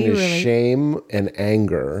emotion is shame and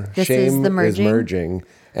anger. Shame is the merging. is merging.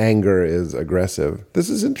 Anger is aggressive. This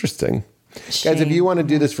is interesting. Guys, if you want to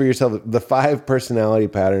do this for yourself, The 5 Personality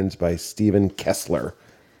Patterns by Stephen Kessler.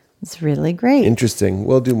 It's really great. Interesting.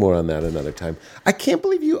 We'll do more on that another time. I can't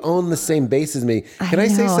believe you own the same base as me. Can I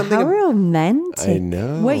say something? How romantic. I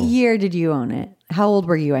know. What year did you own it? How old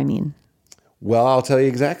were you, I mean? Well, I'll tell you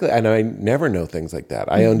exactly. I know I never know things like that.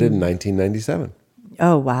 I owned it in 1997.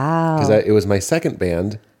 Oh, wow. Because it was my second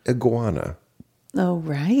band, Iguana. Oh,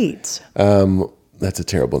 right. That's a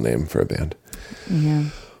terrible name for a band. Yeah.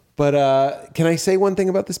 But can I say one thing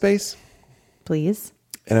about the space? Please.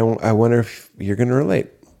 And I wonder if you're going to relate.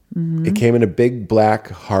 Mm-hmm. It came in a big black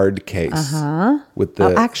hard case. With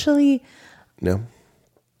the actually, no,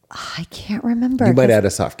 I can't remember. You might add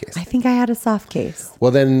a soft case. I think I had a soft case.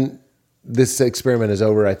 Well, then this experiment is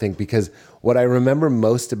over, I think, because what I remember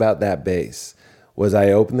most about that base was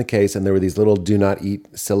I opened the case and there were these little do not eat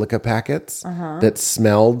silica packets that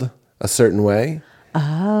smelled a certain way.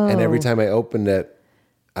 Oh. And every time I opened it,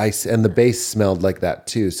 And the base smelled like that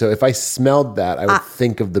too. So if I smelled that, I would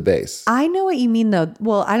think of the base. I know what you mean though.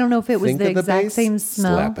 Well, I don't know if it was the exact base, same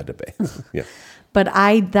smell. Slap at the base. Yeah. But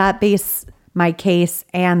that base, my case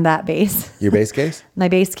and that base. Your base case? My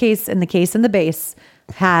base case and the case and the base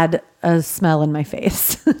had a smell in my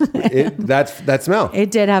face. That smell.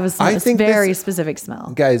 It did have a very specific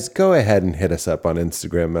smell. Guys, go ahead and hit us up on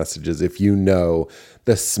Instagram messages if you know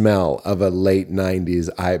the smell of a late 90s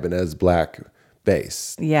Ibanez black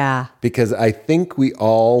base. Yeah. Because I think we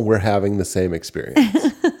all were having the same experience.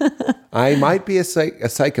 I might be a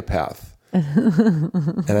psychopath.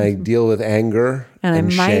 And I deal with anger and I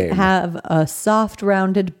might shame. have a soft,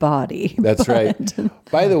 rounded body. That's right.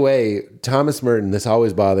 By the way, Thomas Merton, this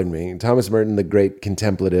always bothered me. Thomas Merton, the great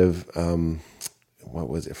contemplative, a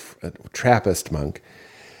Trappist monk.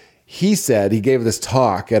 He gave this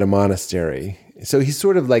talk at a monastery. So he's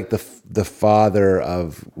sort of like the father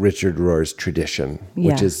of Richard Rohr's tradition,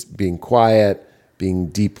 which is being quiet, being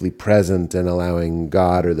deeply present, and allowing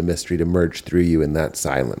God or the mystery to merge through you in that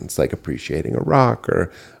silence, like appreciating a rock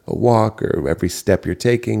or a walk or every step you're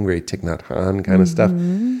taking, very Thich Nhat Hanh kind of stuff.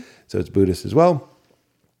 So it's Buddhist as well.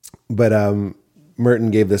 But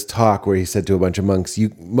Merton gave this talk where he said to a bunch of monks,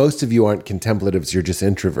 most of you aren't contemplatives, you're just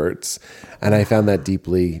introverts. And I found that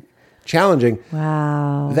deeply challenging.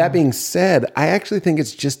 Wow. That being said, I actually think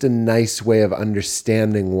it's just a nice way of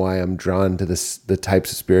understanding why I'm drawn to the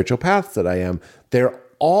types of spiritual paths that I am. They're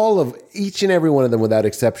each and every one of them without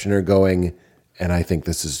exception are going, and I think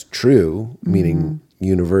this is true, meaning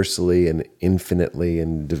universally and infinitely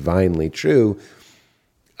and divinely true.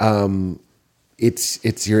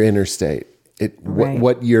 It's your inner state.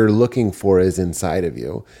 What you're looking for is inside of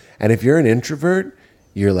you. And if you're an introvert,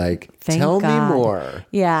 you're like, tell me more.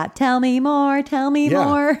 Yeah, tell me more, tell me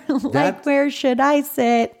more. Like, where should I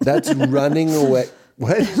sit? That's running away.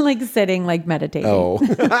 What? Like sitting, like meditating. Oh.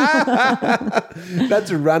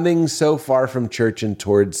 That's running so far from church and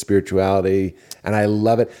towards spirituality. And I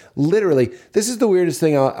love it. Literally, this is the weirdest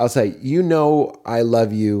thing I'll say. I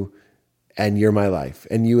love you and you're my life.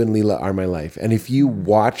 And you and Leela are my life. And if you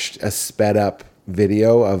watched a sped up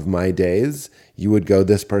video of my days, you would go,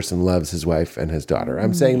 this person loves his wife and his daughter.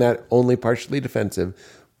 I'm saying that only partially defensive,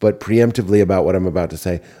 but preemptively about what I'm about to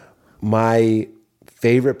say. My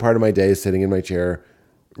favorite part of my day is sitting in my chair,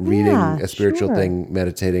 reading a spiritual thing,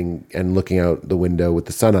 meditating, and looking out the window with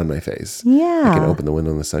the sun on my face. Yeah. I can open the window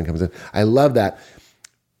and the sun comes in. I love that.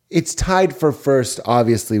 It's tied for first,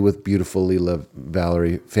 obviously, with beautiful Leela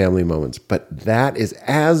Valerie family moments, but that is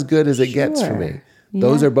as good as it gets for me.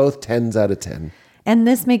 Those are both 10s out of 10. And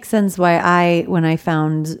this makes sense why when I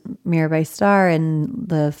found Mirabai Star and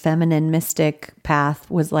the feminine mystic path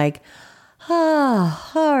was like, all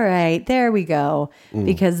right, there we go.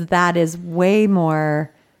 Because that is way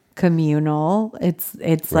more communal.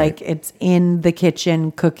 It's like it's in the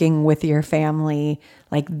kitchen cooking with your family.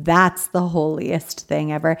 Like that's the holiest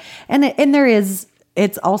thing ever. And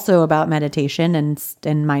it's also about meditation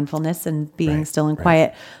and mindfulness and being still and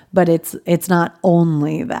quiet, but it's not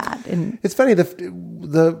only that. And it's funny,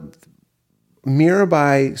 the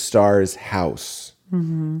Mirabai Star's house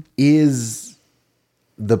is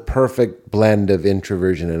the perfect blend of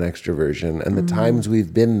introversion and extroversion. And the times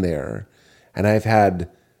we've been there, and I've had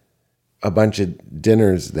a bunch of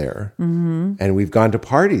dinners there, and we've gone to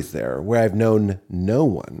parties there where I've known no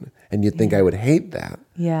one, and you'd think I would hate that.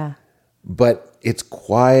 Yeah. But it's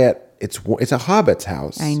quiet. It's a hobbit's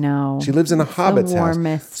house. I know. She lives in a hobbit's house.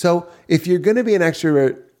 So if you're going to be an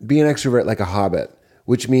extrovert like a hobbit,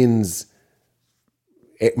 which means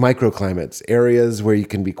microclimates, areas where you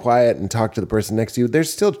can be quiet and talk to the person next to you.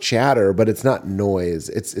 There's still chatter, but it's not noise.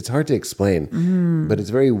 It's hard to explain, but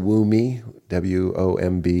it's very woomy,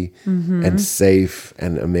 WOMB, and safe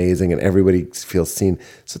and amazing, and everybody feels seen.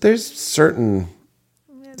 So there's certain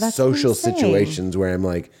social situations where I'm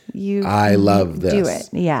like, I love this. Do it.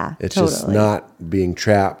 Yeah, it's just not being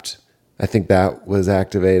trapped. I think that was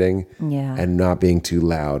activating, and not being too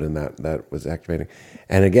loud, and that was activating.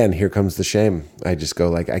 And again, here comes the shame. I just go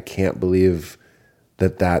like, I can't believe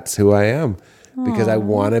that that's who I am, because I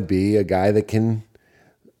want to be a guy that can.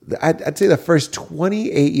 I'd say the first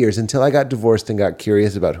 28 years until I got divorced and got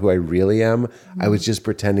curious about who I really am, I was just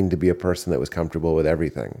pretending to be a person that was comfortable with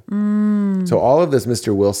everything. So all of this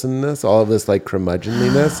Mr. Wilson-ness, all of this like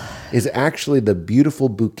curmudgeonliness is actually the beautiful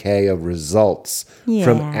bouquet of results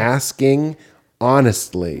from asking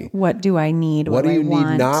honestly. What do I need? What do you want?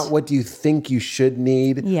 need? Not what do you think you should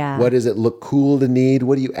need? Yeah. What does it look cool to need?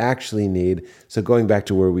 What do you actually need? So going back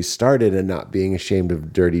to where we started and not being ashamed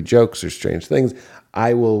of dirty jokes or strange things,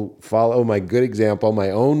 I will follow my good example, my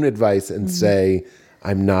own advice, and say,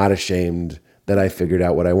 I'm not ashamed that I figured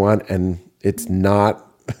out what I want, and it's not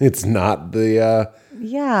the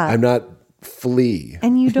I'm not Flea.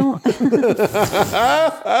 And you don't.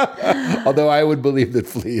 Although I would believe that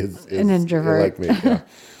Flea is an introvert like me. Yeah.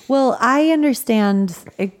 Well, I understand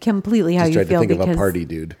completely how Just you tried feel to think of a party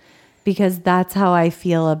dude. Because that's how I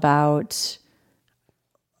feel about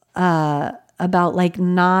like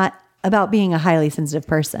not about being a highly sensitive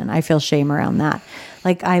person. I feel shame around that.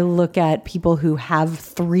 Like I look at people who have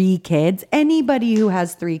 3 kids, anybody who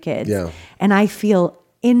has 3 kids, and I feel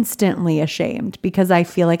instantly ashamed because I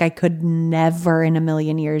feel like I could never in a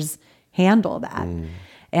million years handle that.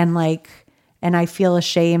 And I feel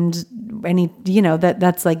ashamed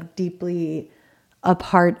that's like deeply a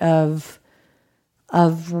part of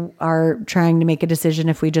our trying to make a decision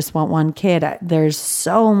if we just want one kid. There's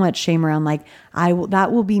so much shame around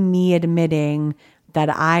that will be me admitting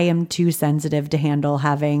that I am too sensitive to handle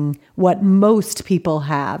having what most people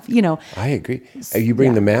have, I agree. You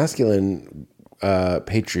bring the masculine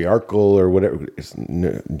patriarchal or whatever,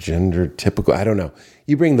 gender typical, I don't know.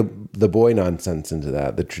 You bring the boy nonsense into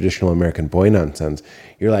that, the traditional American boy nonsense.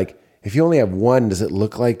 You're like, if you only have one, does it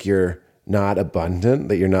look like you're not abundant,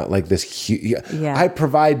 that you're not like this huge? I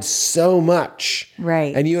provide so much.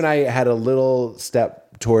 Right. And you and I had a little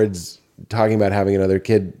step towards talking about having another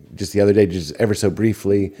kid just the other day, just ever so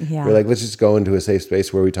briefly. Yeah. We're like, let's just go into a safe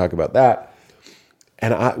space where we talk about that.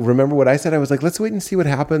 And I remember what I said. I was like, let's wait and see what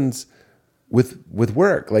happens with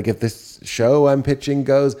work. Like if this show I'm pitching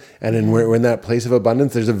goes and then we're in that place of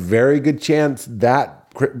abundance, there's a very good chance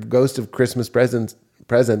that Ghost of Christmas Present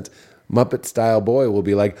Muppet style boy will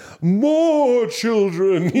be like, more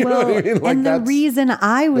children. You know what I mean? Like, and the reason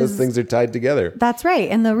those things are tied together. That's right.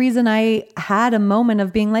 And the reason I had a moment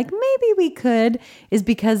of being like, maybe we could, is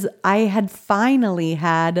because I had finally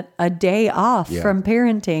had a day off from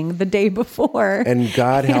parenting the day before. And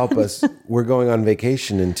God help us, we're going on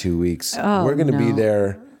vacation in 2 weeks. We're going to be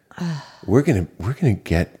there. We're going to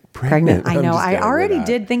get pregnant. I know. I already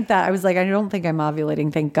did think that. I was like, I don't think I'm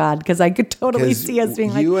ovulating, thank God, because I could totally see us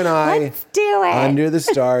being like, you and I, let's do it. Under the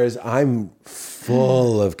stars, I'm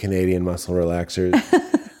full of Canadian muscle relaxers.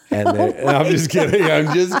 And I'm just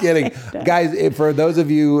kidding. Guys, for those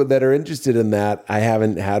of you that are interested in that, I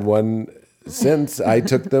haven't had one since I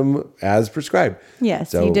took them as prescribed. Yes,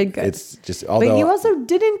 so you did good. It's just, although, but you also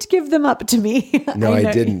didn't give them up to me. No,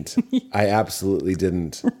 I didn't. I absolutely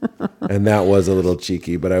didn't. And that was a little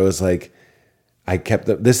cheeky, but I was like, I kept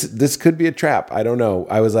them. This could be a trap. I don't know.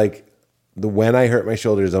 I was like, when I hurt my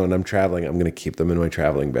shoulders when I'm traveling, I'm going to keep them in my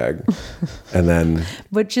traveling bag. And then,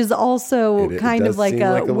 which is also kind of like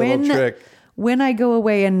a little trick. When I go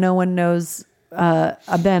away and no one knows,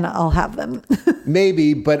 then I'll have them.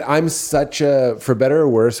 Maybe, but I'm for better or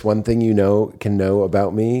worse, one thing can know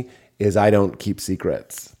about me is I don't keep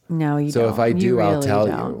secrets. No, you don't. So if I do, really I'll tell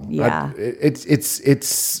don't. you. Yeah.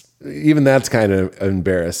 It's even that's kind of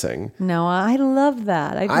embarrassing. No, I love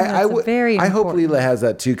that. I think that's very important. I hope Leela has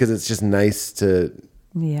that too, because it's just nice to,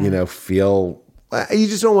 feel, you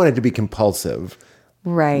just don't want it to be compulsive.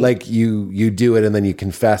 Right. Like you do it and then you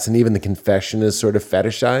confess, and even the confession is sort of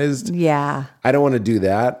fetishized. Yeah. I don't want to do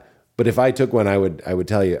that. But if I took one, I would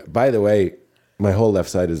tell you, by the way, my whole left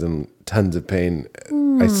side is in tons of pain.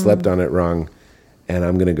 I slept on it wrong, and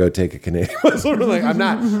I'm going to go take a Canadian muscle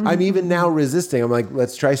relaxer. I'm even now resisting. I'm like,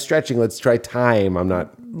 let's try stretching. Let's try time. I'm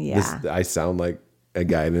not, I sound like a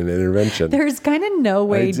guy in an intervention. There's kind of no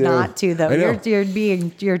way not to, though. You're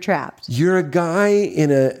trapped. You're a guy in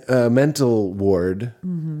a mental ward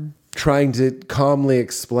trying to calmly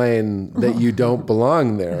explain that you don't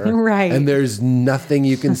belong there. Right. And there's nothing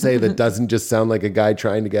you can say that doesn't just sound like a guy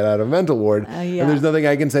trying to get out of a mental ward. And there's nothing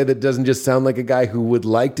I can say that doesn't just sound like a guy who would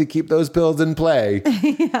like to keep those pills in play.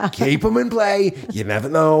 Keep them in play. You never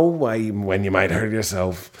know when you might hurt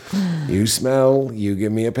yourself. You smell, you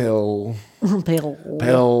give me a pill. Pill.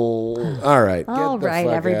 All right. All right,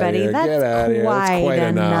 everybody. That's quite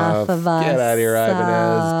enough of us. Get out of here,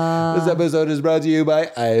 Ibanez. This episode is brought to you by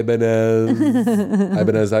Ibanez.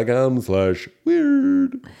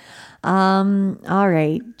 Ibanez.com/weird. All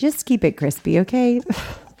right. Just keep it crispy, okay?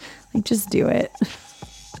 Just do it.